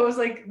 it was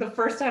like the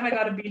first time I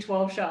got a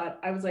B12 shot,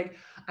 I was like,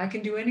 I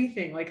can do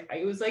anything. Like,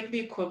 it was like the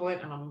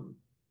equivalent, and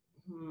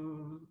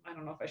I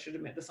don't know if I should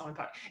admit this on my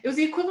podcast. It was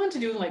the equivalent to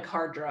doing like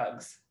hard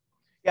drugs.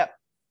 Yep.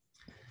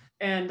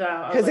 And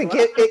because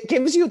it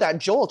gives you that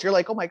jolt. You're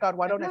like, oh my God,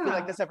 why don't I feel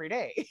like this every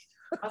day?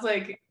 I was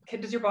like,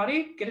 does your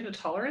body get into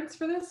tolerance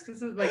for this?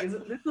 Because like, this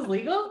is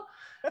legal?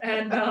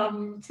 And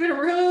it's been a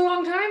really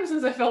long time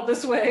since I felt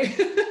this way.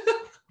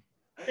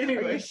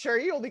 Anyway. Are you sure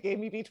you only gave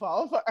me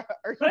B12?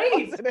 Are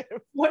you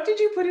positive? What did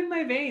you put in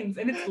my veins?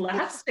 And it's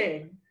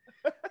lasting.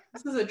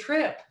 This is a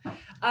trip.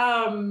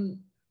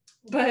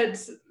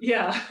 But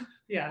yeah,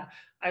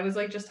 I was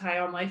like just high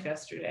on life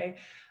yesterday.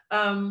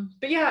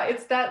 But yeah,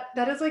 it's that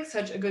is like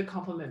such a good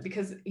compliment,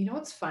 because you know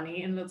what's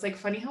funny, and it's like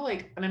funny how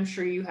like, and I'm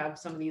sure you have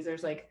some of these,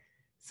 there's like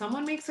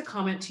someone makes a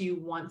comment to you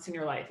once in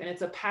your life and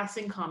it's a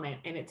passing comment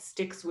and it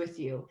sticks with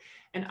you.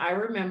 And I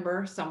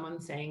remember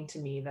someone saying to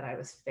me that I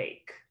was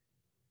fake.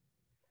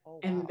 Oh, wow.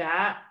 And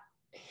that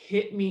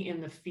hit me in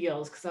the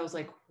feels, because I was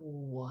like,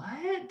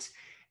 what?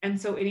 And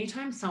so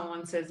anytime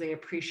someone says they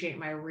appreciate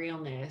my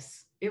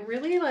realness, it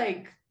really,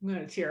 like, I'm going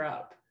to tear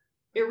up.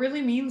 It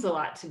really means a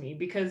lot to me,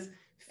 because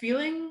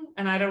feeling,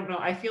 and I don't know,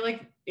 I feel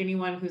like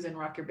anyone who's in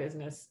Rock Your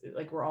Business,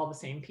 like we're all the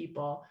same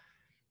people,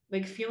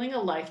 like feeling a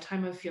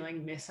lifetime of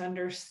feeling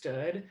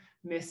misunderstood,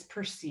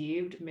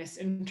 misperceived,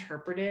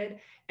 misinterpreted,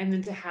 and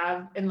then to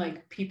have, and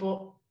like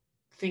people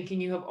thinking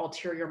you have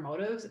ulterior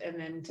motives, and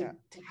then to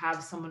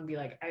have someone be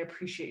like, I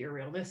appreciate your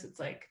realness.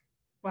 It's like,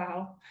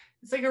 wow.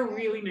 It's like a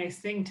really nice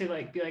thing to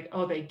like be like,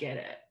 oh, they get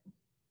it.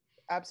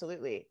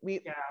 Absolutely.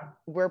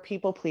 We're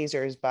people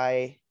pleasers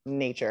by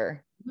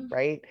nature,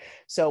 right?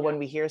 So when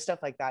we hear stuff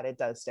like that, it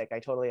does stick. I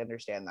totally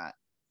understand that.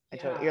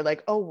 You're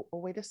like, oh,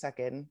 wait a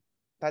second.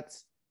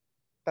 That's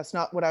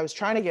not what I was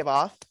trying to give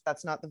off.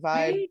 That's not the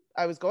vibe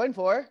I was going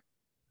for.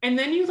 And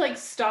then you like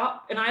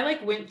stop. And I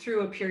like went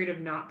through a period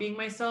of not being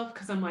myself,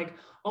 because I'm like,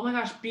 oh my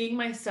gosh, being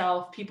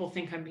myself, people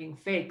think I'm being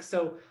fake.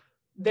 So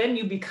then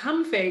you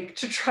become fake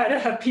to try to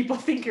have people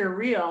think you're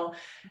real.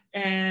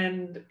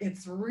 And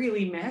it's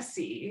really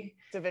messy.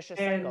 It's a vicious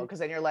cycle, because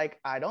then you're like,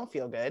 I don't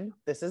feel good.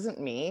 This isn't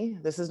me.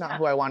 This is not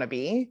who I want to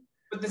be.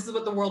 But this is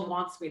what the world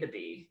wants me to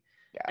be.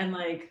 Yeah. And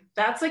like,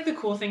 that's like the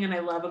cool thing. And I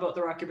love about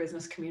the Rock Your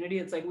Business community.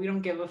 It's like, we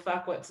don't give a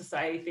fuck what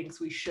society thinks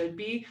we should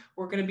be.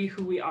 We're going to be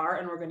who we are,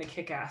 and we're going to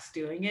kick ass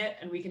doing it.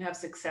 And we can have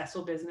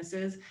successful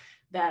businesses.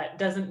 That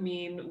doesn't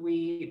mean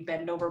we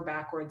bend over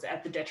backwards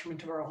at the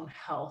detriment of our own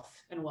health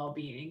and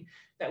well-being,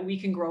 that we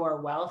can grow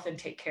our wealth and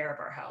take care of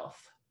our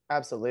health.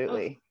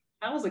 Absolutely.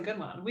 That was a good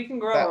one. We can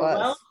grow That our was.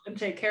 wealth and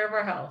take care of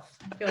our health.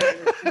 I feel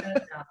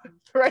like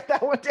write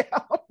that one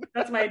down.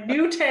 That's my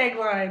new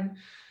tagline.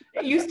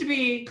 It used to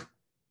be,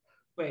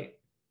 wait.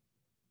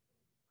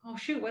 Oh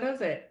shoot, what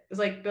is it? It's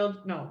like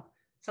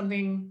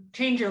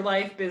change your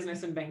life,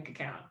 business, and bank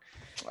account.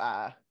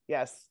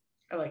 Yes.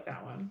 I like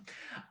that one.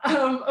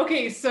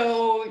 Okay,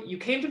 so you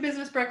came to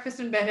Business Breakfast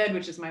in Bedhead,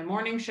 which is my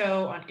morning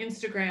show on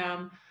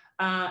Instagram.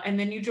 And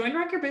then you joined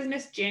Rock Your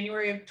Business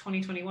January of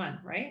 2021,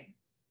 right?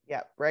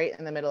 Yeah, right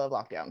in the middle of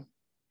lockdown.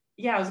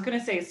 Yeah, I was going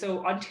to say,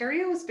 so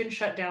Ontario has been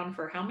shut down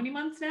for how many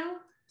months now?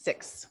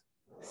 6.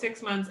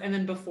 6 months. And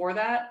then before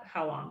that,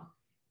 how long?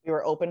 We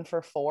were open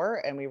for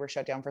 4 and we were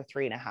shut down for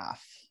 3.5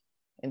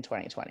 in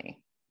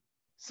 2020.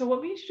 So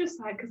what made you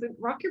decide? Because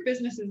Rock Your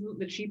Business isn't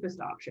the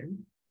cheapest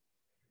option.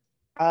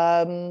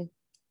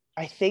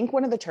 I think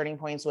one of the turning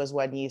points was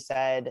when you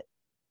said,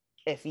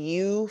 if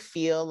you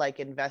feel like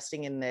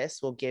investing in this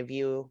will give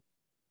you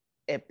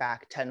it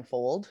back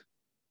tenfold,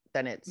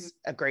 then it's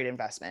a great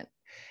investment.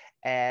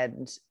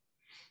 And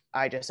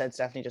I just said,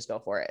 Stephanie, just go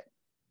for it.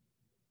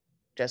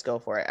 Just go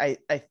for it.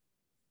 I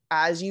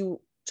as you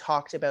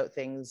talked about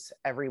things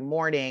every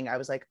morning, I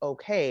was like,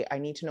 okay, I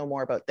need to know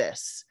more about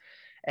this.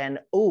 And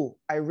oh,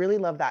 I really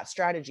love that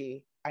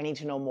strategy. I need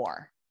to know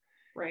more.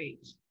 Right.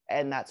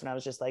 And that's when I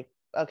was just like,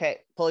 okay,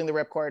 pulling the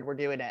ripcord, we're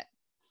doing it.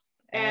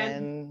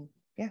 And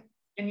yeah.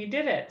 And you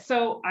did it.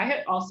 So I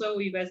had also,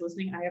 you guys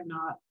listening, I have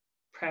not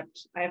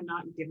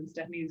given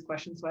Stephanie these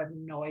questions, so I have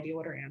no idea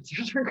what her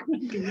answers are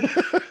going to be.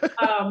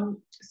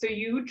 So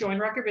you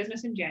joined Rock Your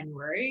Business in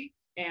January,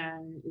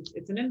 and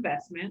it's an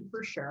investment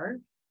for sure.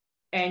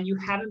 And you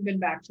haven't been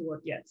back to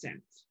work yet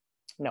since.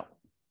 No.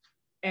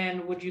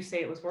 And would you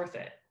say it was worth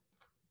it?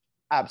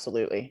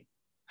 Absolutely.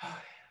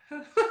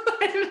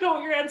 I didn't know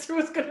what your answer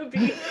was going to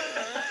be.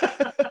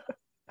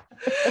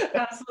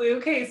 Absolutely.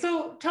 Okay.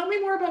 So tell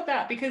me more about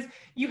that, because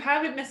you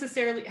haven't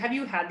necessarily, have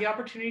you had the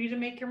opportunity to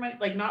make your money,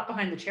 like not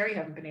behind the chair, you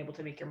haven't been able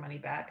to make your money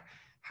back.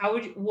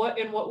 In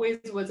what ways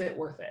was it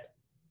worth it?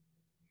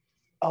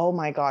 Oh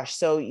my gosh.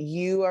 So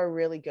you are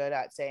really good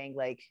at saying,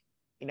 like,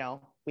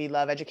 we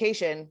love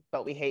education,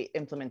 but we hate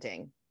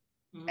implementing.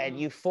 And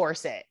you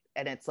force it.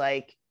 And it's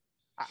like,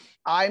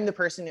 I'm the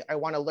person I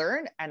want to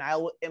learn and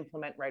I'll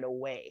implement right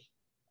away.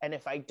 And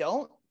if I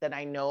don't, then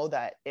I know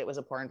that it was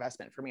a poor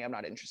investment for me. I'm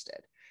not interested.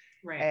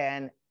 Right.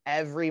 And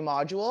every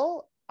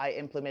module I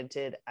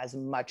implemented as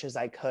much as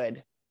I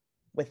could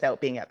without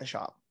being at the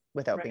shop,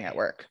 without being at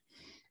work.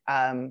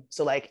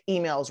 So like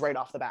emails right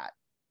off the bat.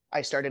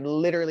 I started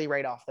literally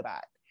right off the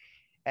bat.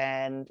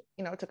 And,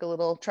 it took a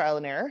little trial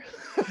and error,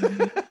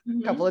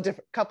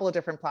 couple of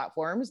different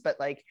platforms, but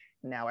like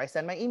now I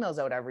send my emails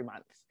out every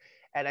month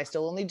and I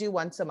still only do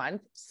once a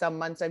month. Some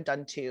months I've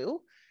done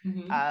 2.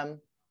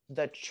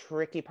 The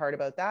tricky part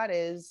about that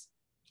is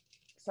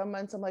some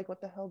months I'm like,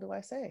 what the hell do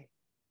I say?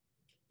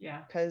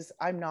 Yeah. Because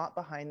I'm not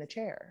behind the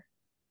chair.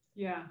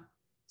 Yeah.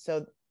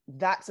 So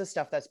that's the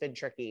stuff that's been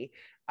tricky.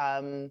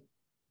 But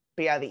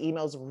yeah, the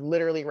emails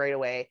literally right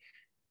away.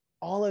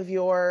 All of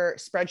your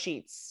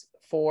spreadsheets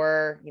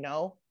for,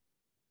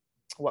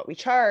 what we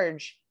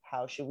charge,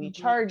 how should we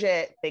charge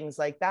it, things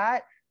like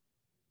that,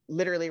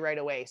 literally right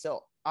away.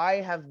 So I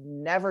have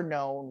never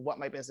known what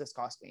my business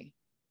cost me,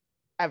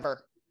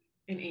 ever.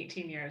 In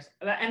 18 years.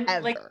 And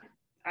ever. Like,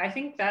 I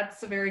think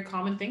that's a very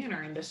common thing in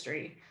our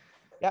industry.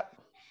 Yep.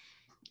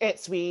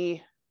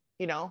 We,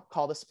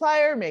 call the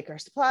supplier, make our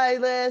supply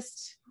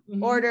list,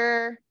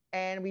 order,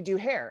 and we do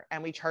hair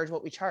and we charge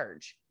what we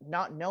charge,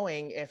 not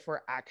knowing if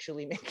we're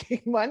actually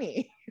making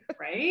money.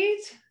 Right?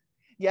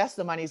 Yes,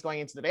 the money's going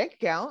into the bank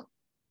account.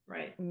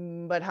 Right.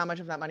 But how much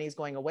of that money is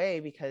going away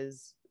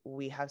because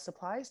we have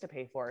supplies to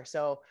pay for?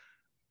 So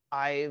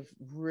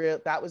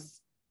that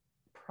was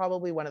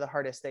probably one of the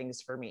hardest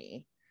things for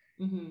me.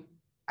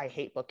 I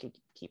hate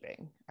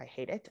bookkeeping. I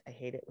hate it. I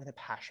hate it with a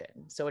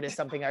passion. So it is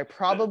something I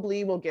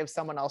probably will give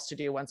someone else to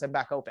do once I'm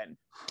back open.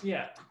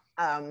 Yeah.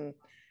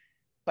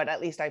 But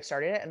at least I've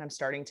started it and I'm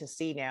starting to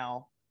see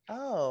now,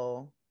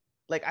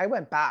 like I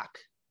went back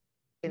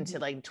into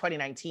like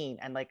 2019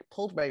 and like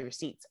pulled my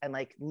receipts and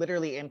like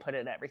literally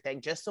inputted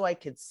everything just so I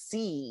could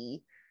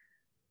see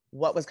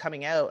what was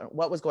coming out,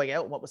 what was going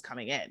out, and what was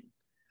coming in.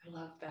 I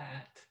love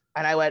that.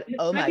 And I went,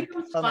 oh my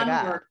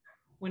God. Work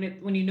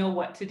when you know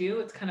what to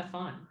do, it's kind of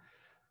fun.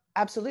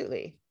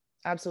 Absolutely.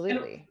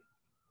 Absolutely. And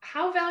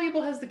how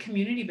valuable has the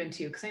community been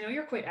to you? Because I know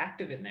you're quite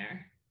active in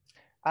there.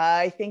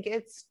 I think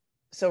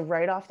so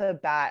right off the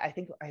bat, I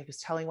think I was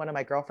telling one of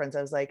my girlfriends,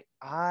 I was like,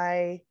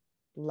 I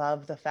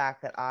love the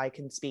fact that I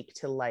can speak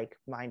to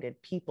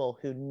like-minded people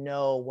who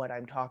know what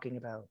I'm talking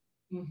about.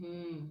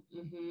 And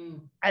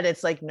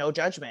it's like no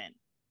judgment.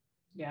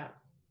 Yeah.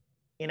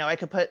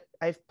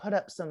 I've put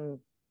up some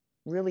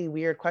really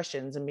weird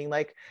questions and being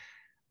like,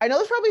 I know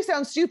this probably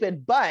sounds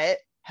stupid, but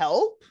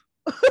help.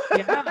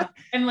 Yeah.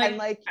 And and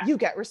like you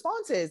get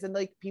responses and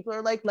like people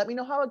are like, let me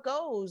know how it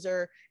goes,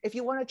 or if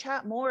you want to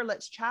chat more,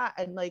 let's chat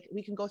and like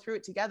we can go through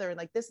it together, and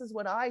like this is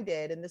what I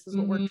did and this is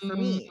what worked for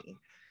me.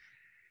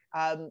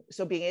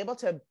 So being able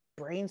to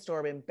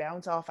brainstorm and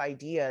bounce off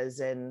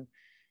ideas, and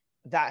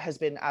that has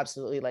been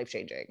absolutely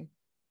life-changing.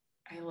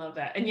 I love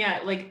that. And yeah,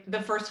 like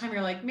the first time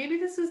you're like, maybe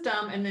this is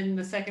dumb, and then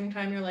the second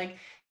time you're like,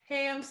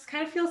 hey, I'm just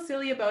kind of feel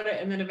silly about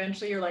it, and then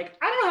eventually you're like,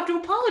 I don't have to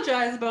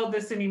apologize about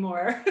this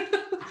anymore.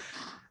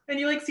 And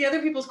you like see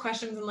other people's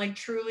questions and like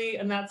truly,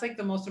 and that's like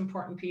the most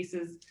important piece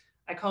is,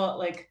 I call it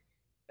like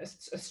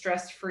a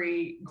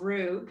stress-free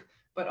group,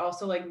 but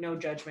also like no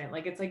judgment.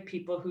 Like it's like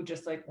people who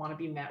just like want to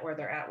be met where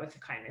they're at with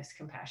kindness,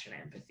 compassion,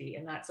 empathy.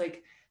 And that's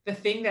like the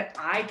thing that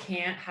I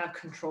can't have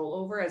control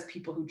over as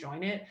people who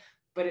join it.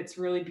 But it's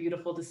really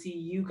beautiful to see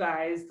you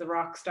guys, the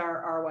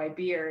Rockstar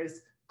RYBers,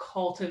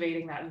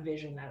 cultivating that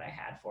vision that I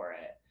had for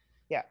it.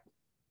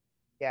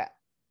 Yeah,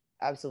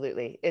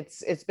 absolutely.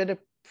 It's been a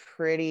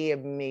pretty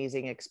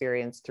amazing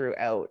experience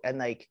throughout. And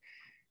like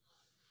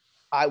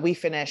we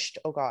finished,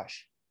 oh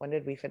gosh, when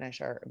did we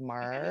finish our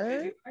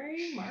March?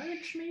 February,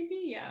 March,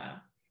 maybe. Yeah,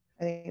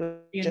 I think it was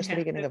just the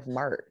beginning of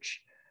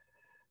March.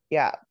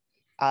 Yeah.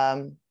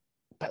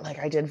 But like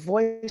I did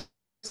voice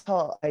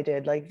call, I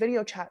did like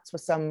video chats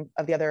with some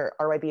of the other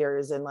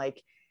RYBers, and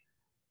like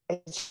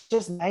it's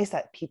just nice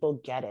that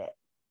people get it.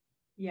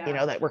 Yeah. You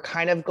know, that we're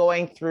kind of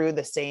going through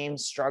the same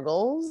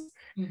struggles.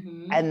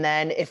 And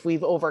then if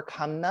we've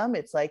overcome them,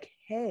 it's like,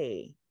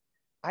 hey,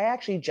 I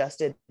actually just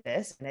did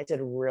this and it did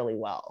really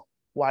well.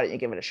 Why don't you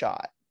give it a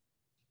shot?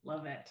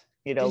 Love it.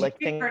 You know, like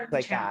things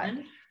like that.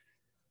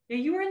 Yeah,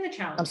 you were in the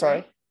challenge. I'm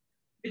sorry.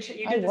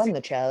 Right? I won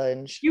the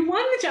challenge. You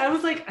won the challenge. I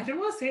was like, I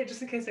didn't want to say it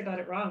just in case I got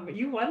it wrong, but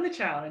you won the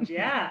challenge.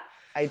 Yeah.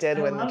 I did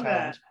win the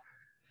challenge.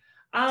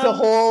 The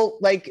whole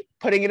like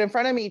putting it in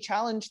front of me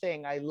challenge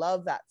thing. I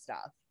love that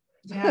stuff.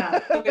 Yeah.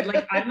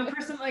 Like I'm the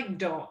person like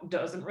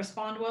doesn't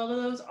respond well to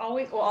those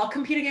always. Well, I'll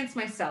compete against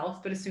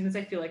myself, but as soon as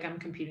I feel like I'm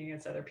competing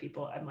against other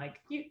people, I'm like,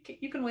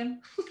 you can win.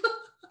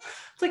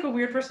 It's like a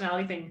weird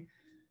personality thing.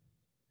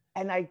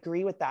 And I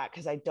agree with that,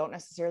 because I don't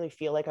necessarily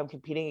feel like I'm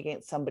competing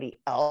against somebody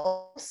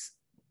else,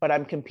 but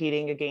I'm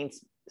competing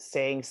against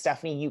saying,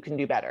 Stephanie, you can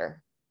do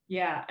better.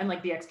 Yeah. And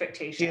like the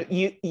expectation.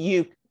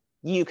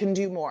 You can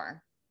do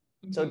more.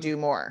 So do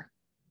more.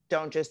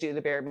 Don't just do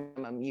the bare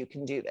minimum. You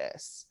can do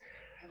this.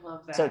 I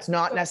love that. So it's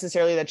not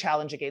necessarily the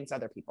challenge against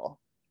other people.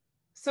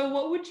 So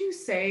what would you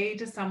say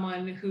to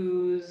someone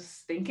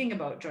who's thinking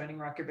about joining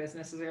Rock Your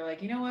Business? Is they're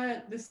like, you know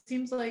what, this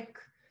seems like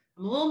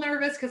I'm a little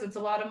nervous because it's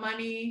a lot of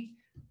money,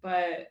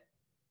 but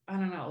I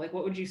don't know, like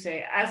what would you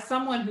say as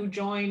someone who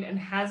joined and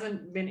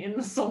hasn't been in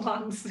the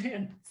salon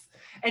since?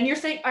 And you're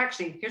saying,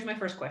 actually, here's my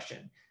first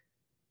question.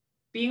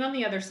 Being on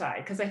the other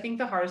side, because I think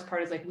the hardest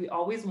part is like we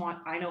always want,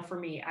 I know for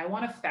me, I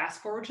want to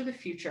fast forward to the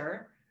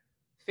future,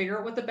 figure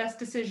out what the best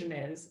decision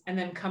is, and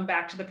then come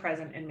back to the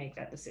present and make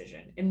that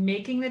decision. And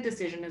making the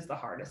decision is the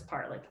hardest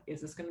part. Like,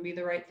 is this going to be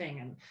the right thing?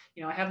 And,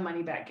 you know, I have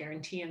money back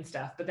guarantee and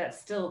stuff, but that's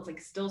still, it's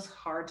like still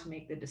hard to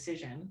make the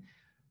decision.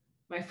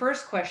 My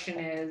first question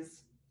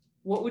is,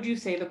 what would you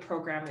say the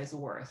program is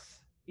worth?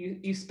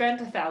 You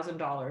spent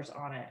 $1,000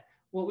 on it.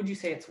 What would you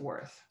say it's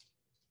worth?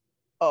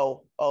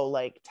 Oh,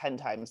 like 10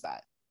 times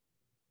that.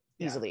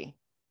 Easily.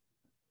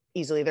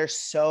 There's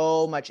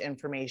so much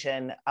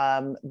information.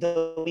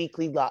 The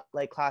weekly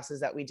like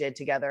classes that we did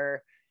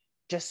together,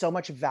 just so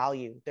much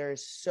value.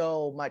 There's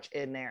so much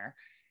in there,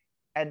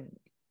 and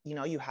you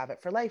know, you have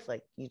it for life.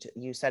 Like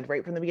you said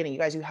right from the beginning, you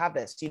guys, you have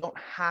this. You don't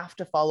have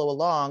to follow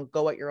along.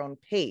 Go at your own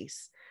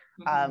pace.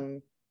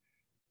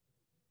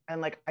 And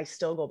like I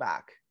still go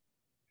back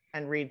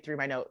and read through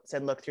my notes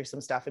and look through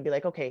some stuff and be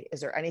like, okay, is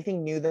there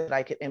anything new that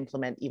I could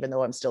implement even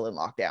though I'm still in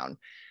lockdown?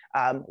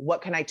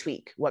 What can I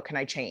tweak? What can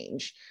I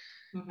change?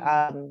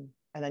 And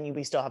then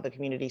we still have the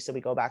community, so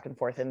we go back and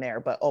forth in there.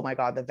 But oh my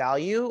God, the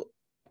value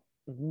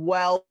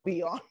well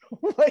beyond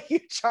what you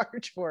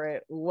charge for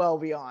it, well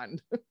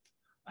beyond.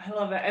 I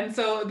love it. And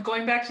so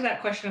going back to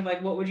that question of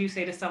like, what would you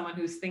say to someone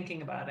who's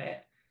thinking about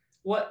it?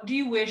 What do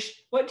you wish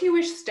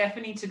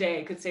Stephanie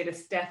today could say to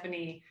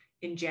Stephanie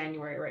in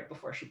January, right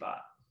before she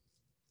bought?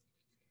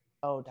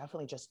 Oh,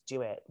 definitely just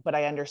do it. But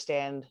I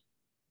understand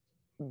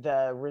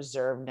the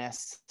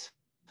reservedness,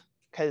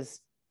 because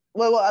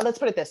well, let's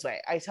put it this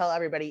way. I tell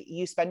everybody,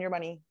 you spend your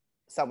money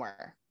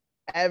somewhere.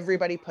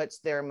 Everybody puts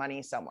their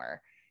money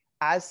somewhere.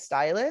 As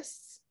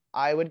stylists,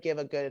 I would give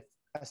a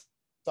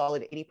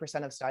solid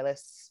 80% of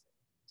stylists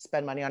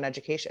spend money on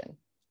education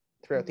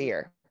throughout the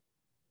year.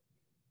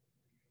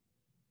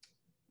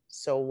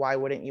 So why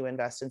wouldn't you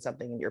invest in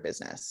something in your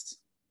business?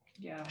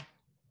 Yeah.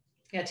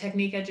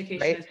 Technique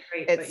education is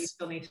great, but you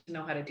still need to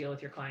know how to deal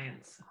with your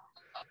clients.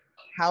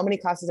 How many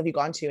classes have you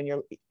gone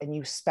to and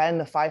you spend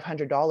the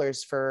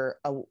 $500 for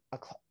a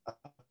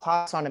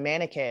class on a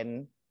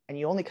mannequin and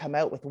you only come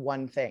out with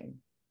one thing?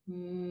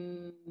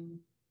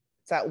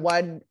 It's that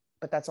one,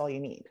 but that's all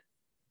you need.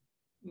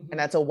 And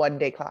that's a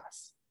 1-day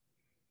class.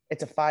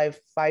 It's a 5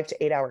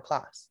 to 8 hour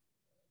class.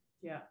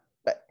 Yeah.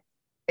 But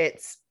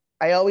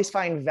I always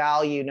find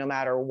value no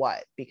matter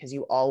what, because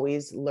you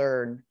always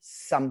learn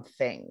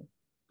something.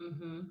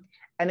 Mm-hmm.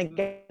 And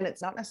again,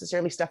 it's not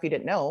necessarily stuff you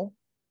didn't know,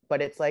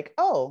 but it's like,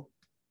 oh,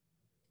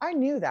 I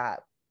knew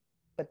that,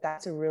 but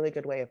that's a really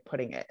good way of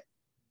putting it.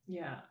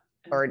 Yeah.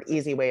 Or an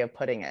easy way of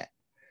putting it.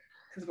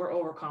 Because we're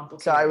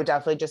overcomplicated. So I would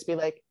definitely just be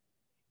like,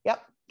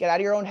 yep, get out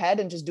of your own head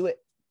and just do it.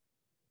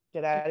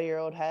 Get out of your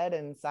own head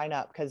and sign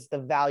up, because the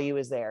value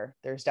is there.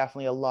 There's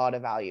definitely a lot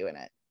of value in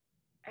it.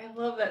 I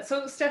love that.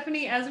 So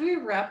Stephanie, as we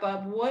wrap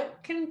up, what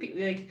can be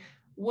like,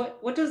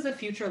 what does the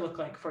future look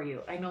like for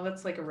you? I know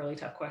that's like a really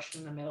tough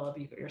question in the middle of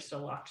you're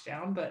still locked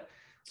down, but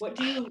what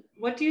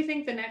do you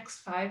think the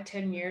next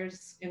 5-10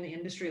 years in the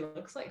industry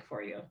looks like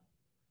for you?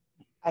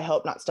 I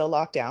hope not still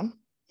locked down.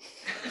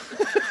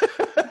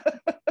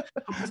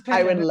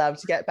 I would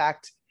love to get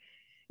back to,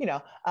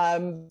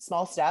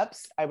 small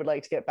steps. I would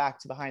like to get back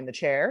to behind the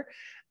chair.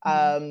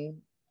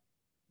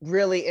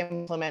 Really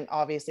implement,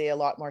 obviously, a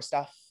lot more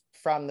stuff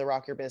from the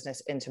Rock Your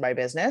Business into my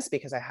business,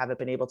 because I haven't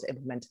been able to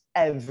implement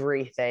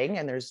everything.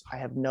 And I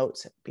have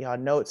notes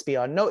beyond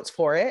notes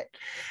for it.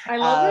 I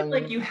love that,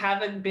 like, you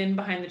haven't been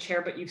behind the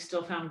chair, but you've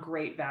still found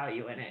great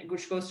value in it,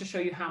 which goes to show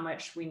you how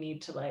much we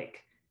need to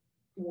like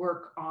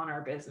work on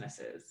our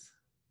businesses.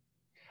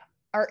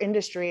 Our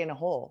industry in a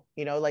whole,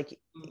 like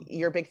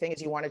your big thing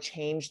is you want to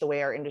change the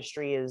way our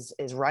industry is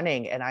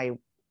running. And I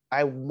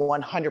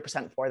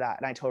 100% for that.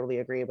 And I totally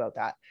agree about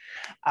that.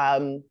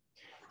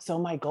 So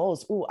my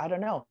goals, I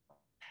don't know.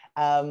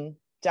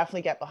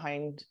 Definitely get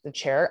behind the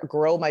chair,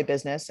 grow my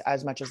business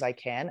as much as I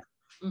can.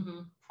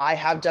 I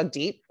have dug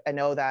deep and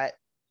know that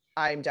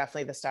I'm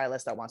definitely the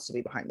stylist that wants to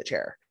be behind the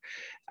chair.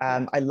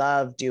 I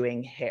love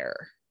doing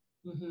hair.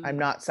 I'm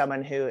not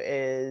someone who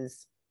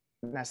is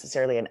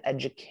necessarily an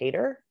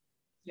educator,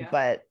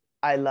 but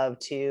I love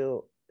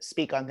to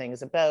speak on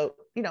things about,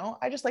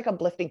 I just like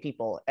uplifting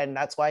people. And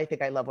that's why I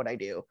think I love what I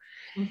do.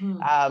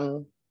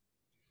 Who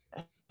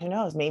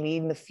knows, maybe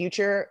in the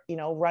future,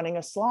 running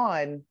a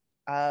salon.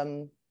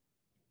 I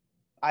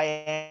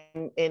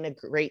am in a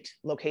great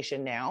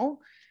location now,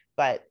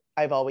 but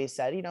I've always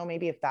said,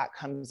 maybe if that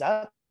comes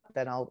up,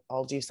 then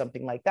I'll do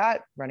something like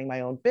that, running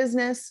my own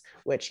business,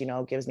 which,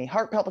 gives me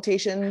heart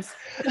palpitations.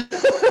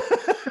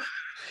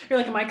 You're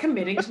like, am I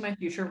committing to my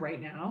future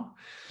right now?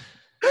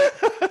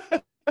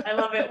 I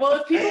love it. Well,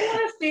 if people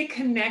want to stay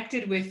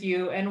connected with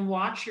you and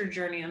watch your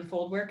journey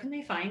unfold, where can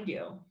they find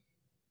you?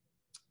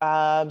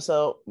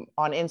 So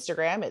on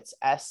Instagram, it's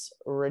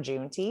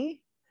srajunti.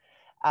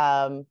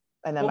 And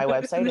then my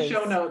website in the is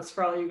show notes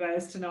for all you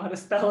guys to know how to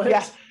spell it.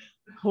 Yeah,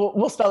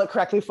 we'll spell it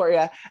correctly for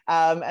you.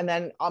 And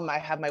then I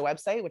have my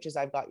website, which is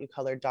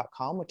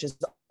I'veGotYouColored.com, which is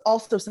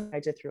also something I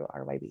did through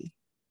RYB.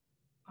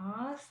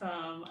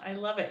 Awesome. I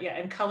love it. Yeah.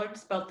 And colored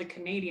spelled the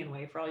Canadian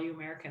way for all you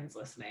Americans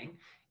listening.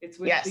 It's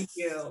with the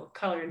U,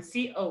 colored,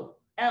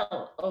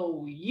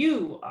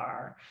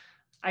 COLOUR.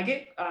 I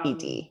get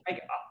ED.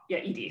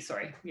 ED,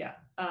 sorry. Yeah.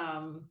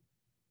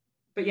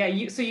 But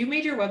yeah, so you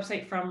made your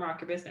website from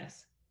Rock Your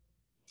Business.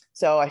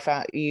 So I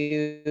found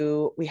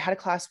we had a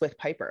class with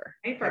Piper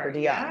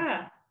DeYoung.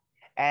 Yeah.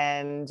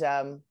 And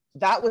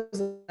that was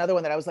another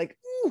one that I was like,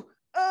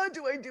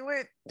 do I do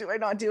it? Do I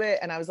not do it?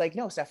 And I was like,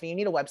 no, Stephanie, you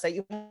need a website.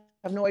 You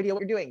have no idea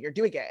what you're doing. You're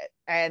doing it.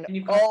 And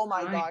oh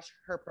my gosh,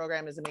 her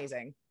program is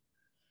amazing.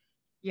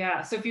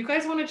 Yeah. So if you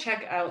guys want to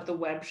check out the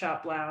Web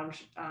Shop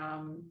Lounge,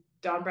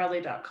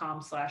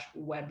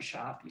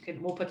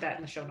 donbradley.com/webshop. We'll put that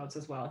in the show notes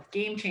as well.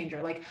 Game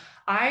changer. Like,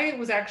 I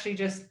was actually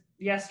just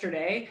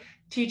yesterday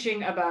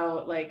teaching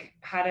about like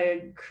how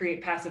to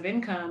create passive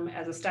income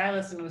as a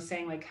stylist, and was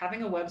saying like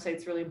having a website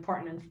is really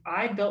important. And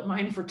I built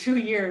mine for 2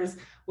 years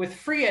with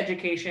free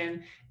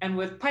education, and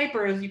with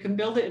Piper's you can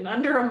build it in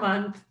under a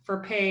month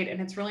for paid,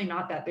 and it's really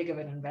not that big of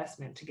an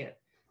investment to get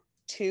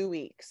 2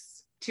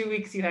 weeks. 2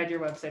 weeks you had your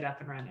website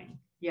up and running.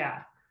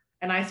 Yeah.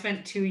 And I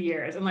spent 2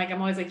 years, and like,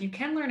 I'm always like, you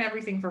can learn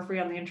everything for free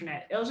on the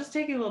internet. It'll just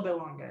take you a little bit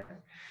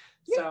longer.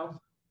 Yeah.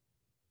 So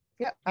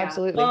yeah,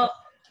 absolutely. Well,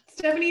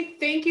 Stephanie,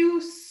 thank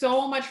you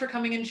so much for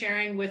coming and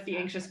sharing with the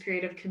Anxious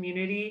Creative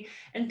community.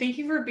 And thank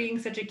you for being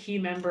such a key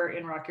member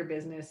in Rock Your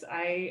Business.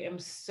 I am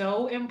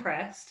so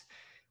impressed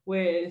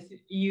with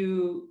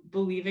you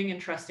believing and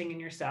trusting in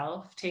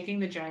yourself, taking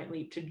the giant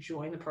leap to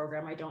join the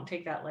program. I don't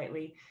take that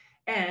lightly.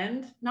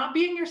 And not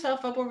beating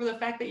yourself up over the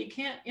fact that you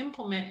can't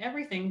implement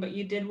everything, but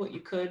you did what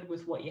you could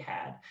with what you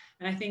had.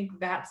 And I think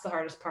that's the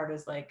hardest part,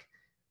 is like,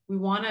 we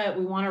want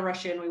to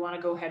rush in, we want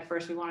to go head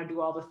first, we want to do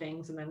all the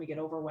things, and then we get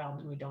overwhelmed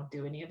and we don't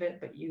do any of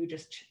it, but you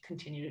just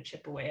continue to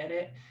chip away at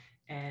it.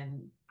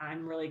 And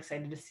I'm really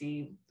excited to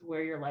see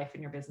where your life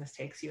and your business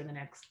takes you in the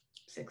next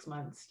 6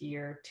 months,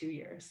 year, 2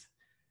 years.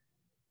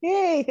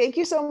 Yay. Thank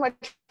you so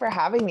much for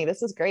having me.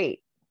 This is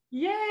great.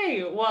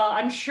 Yay. Well,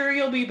 I'm sure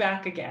you'll be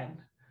back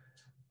again.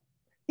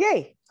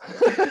 Yay.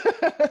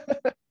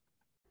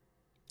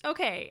 Okay,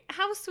 okay,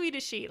 how sweet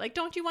is she? Like,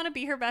 don't you want to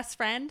be her best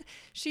friend?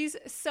 She's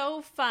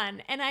so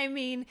fun. And I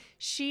mean,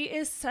 she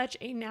is such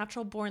a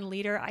natural born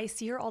leader. I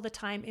see her all the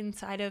time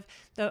inside of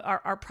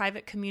our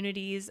private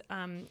communities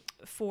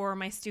for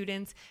my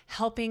students,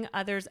 helping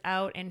others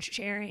out and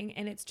sharing.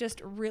 And it's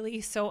just really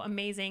so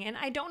amazing. And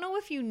I don't know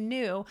if you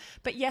knew,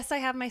 but yes, I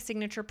have my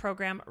signature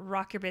program,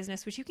 Rock Your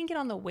Business, which you can get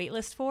on the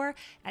waitlist for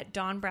at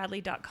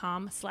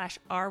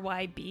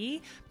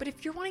dawnbradley.com/RYB. But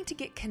if you're wanting to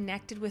get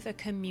connected with a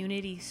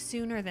community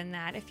sooner than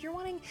that, if you're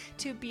wanting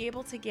to be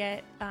able to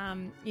get,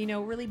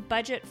 really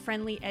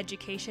budget-friendly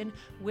education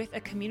with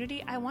a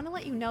community, I want to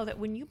let you know that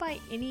when you buy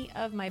any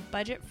of my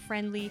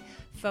budget-friendly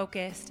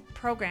focused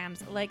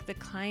programs, like the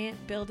Client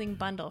Building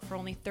Bundle for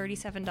only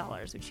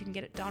 $37, which you can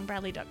get at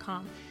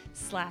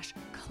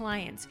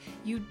dawnbradley.com/clients,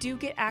 you do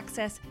get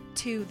access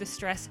to the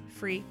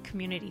Stress-Free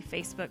Community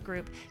Facebook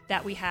group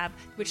that we have,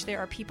 which there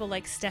are people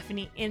like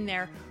Stephanie in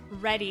there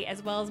ready,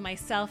 as well as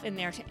myself in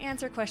there to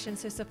answer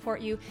questions, to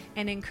support you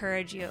and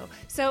encourage you.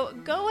 So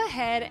go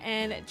ahead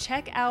and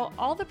check out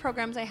all the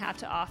programs I have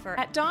to offer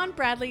at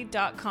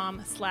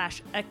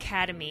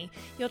dawnbradley.com/academy.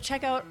 You'll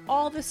check out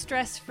all the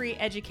stress-free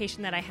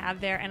education that I have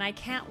there, and I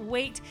can't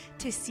wait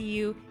to see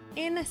you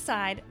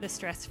inside the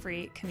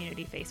Stress-Free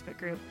Community Facebook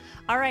group.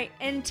 All right,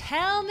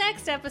 until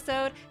next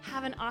episode,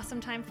 have an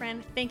awesome time,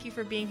 friend. Thank you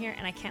for being here,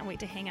 and I can't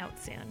wait to hang out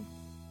soon.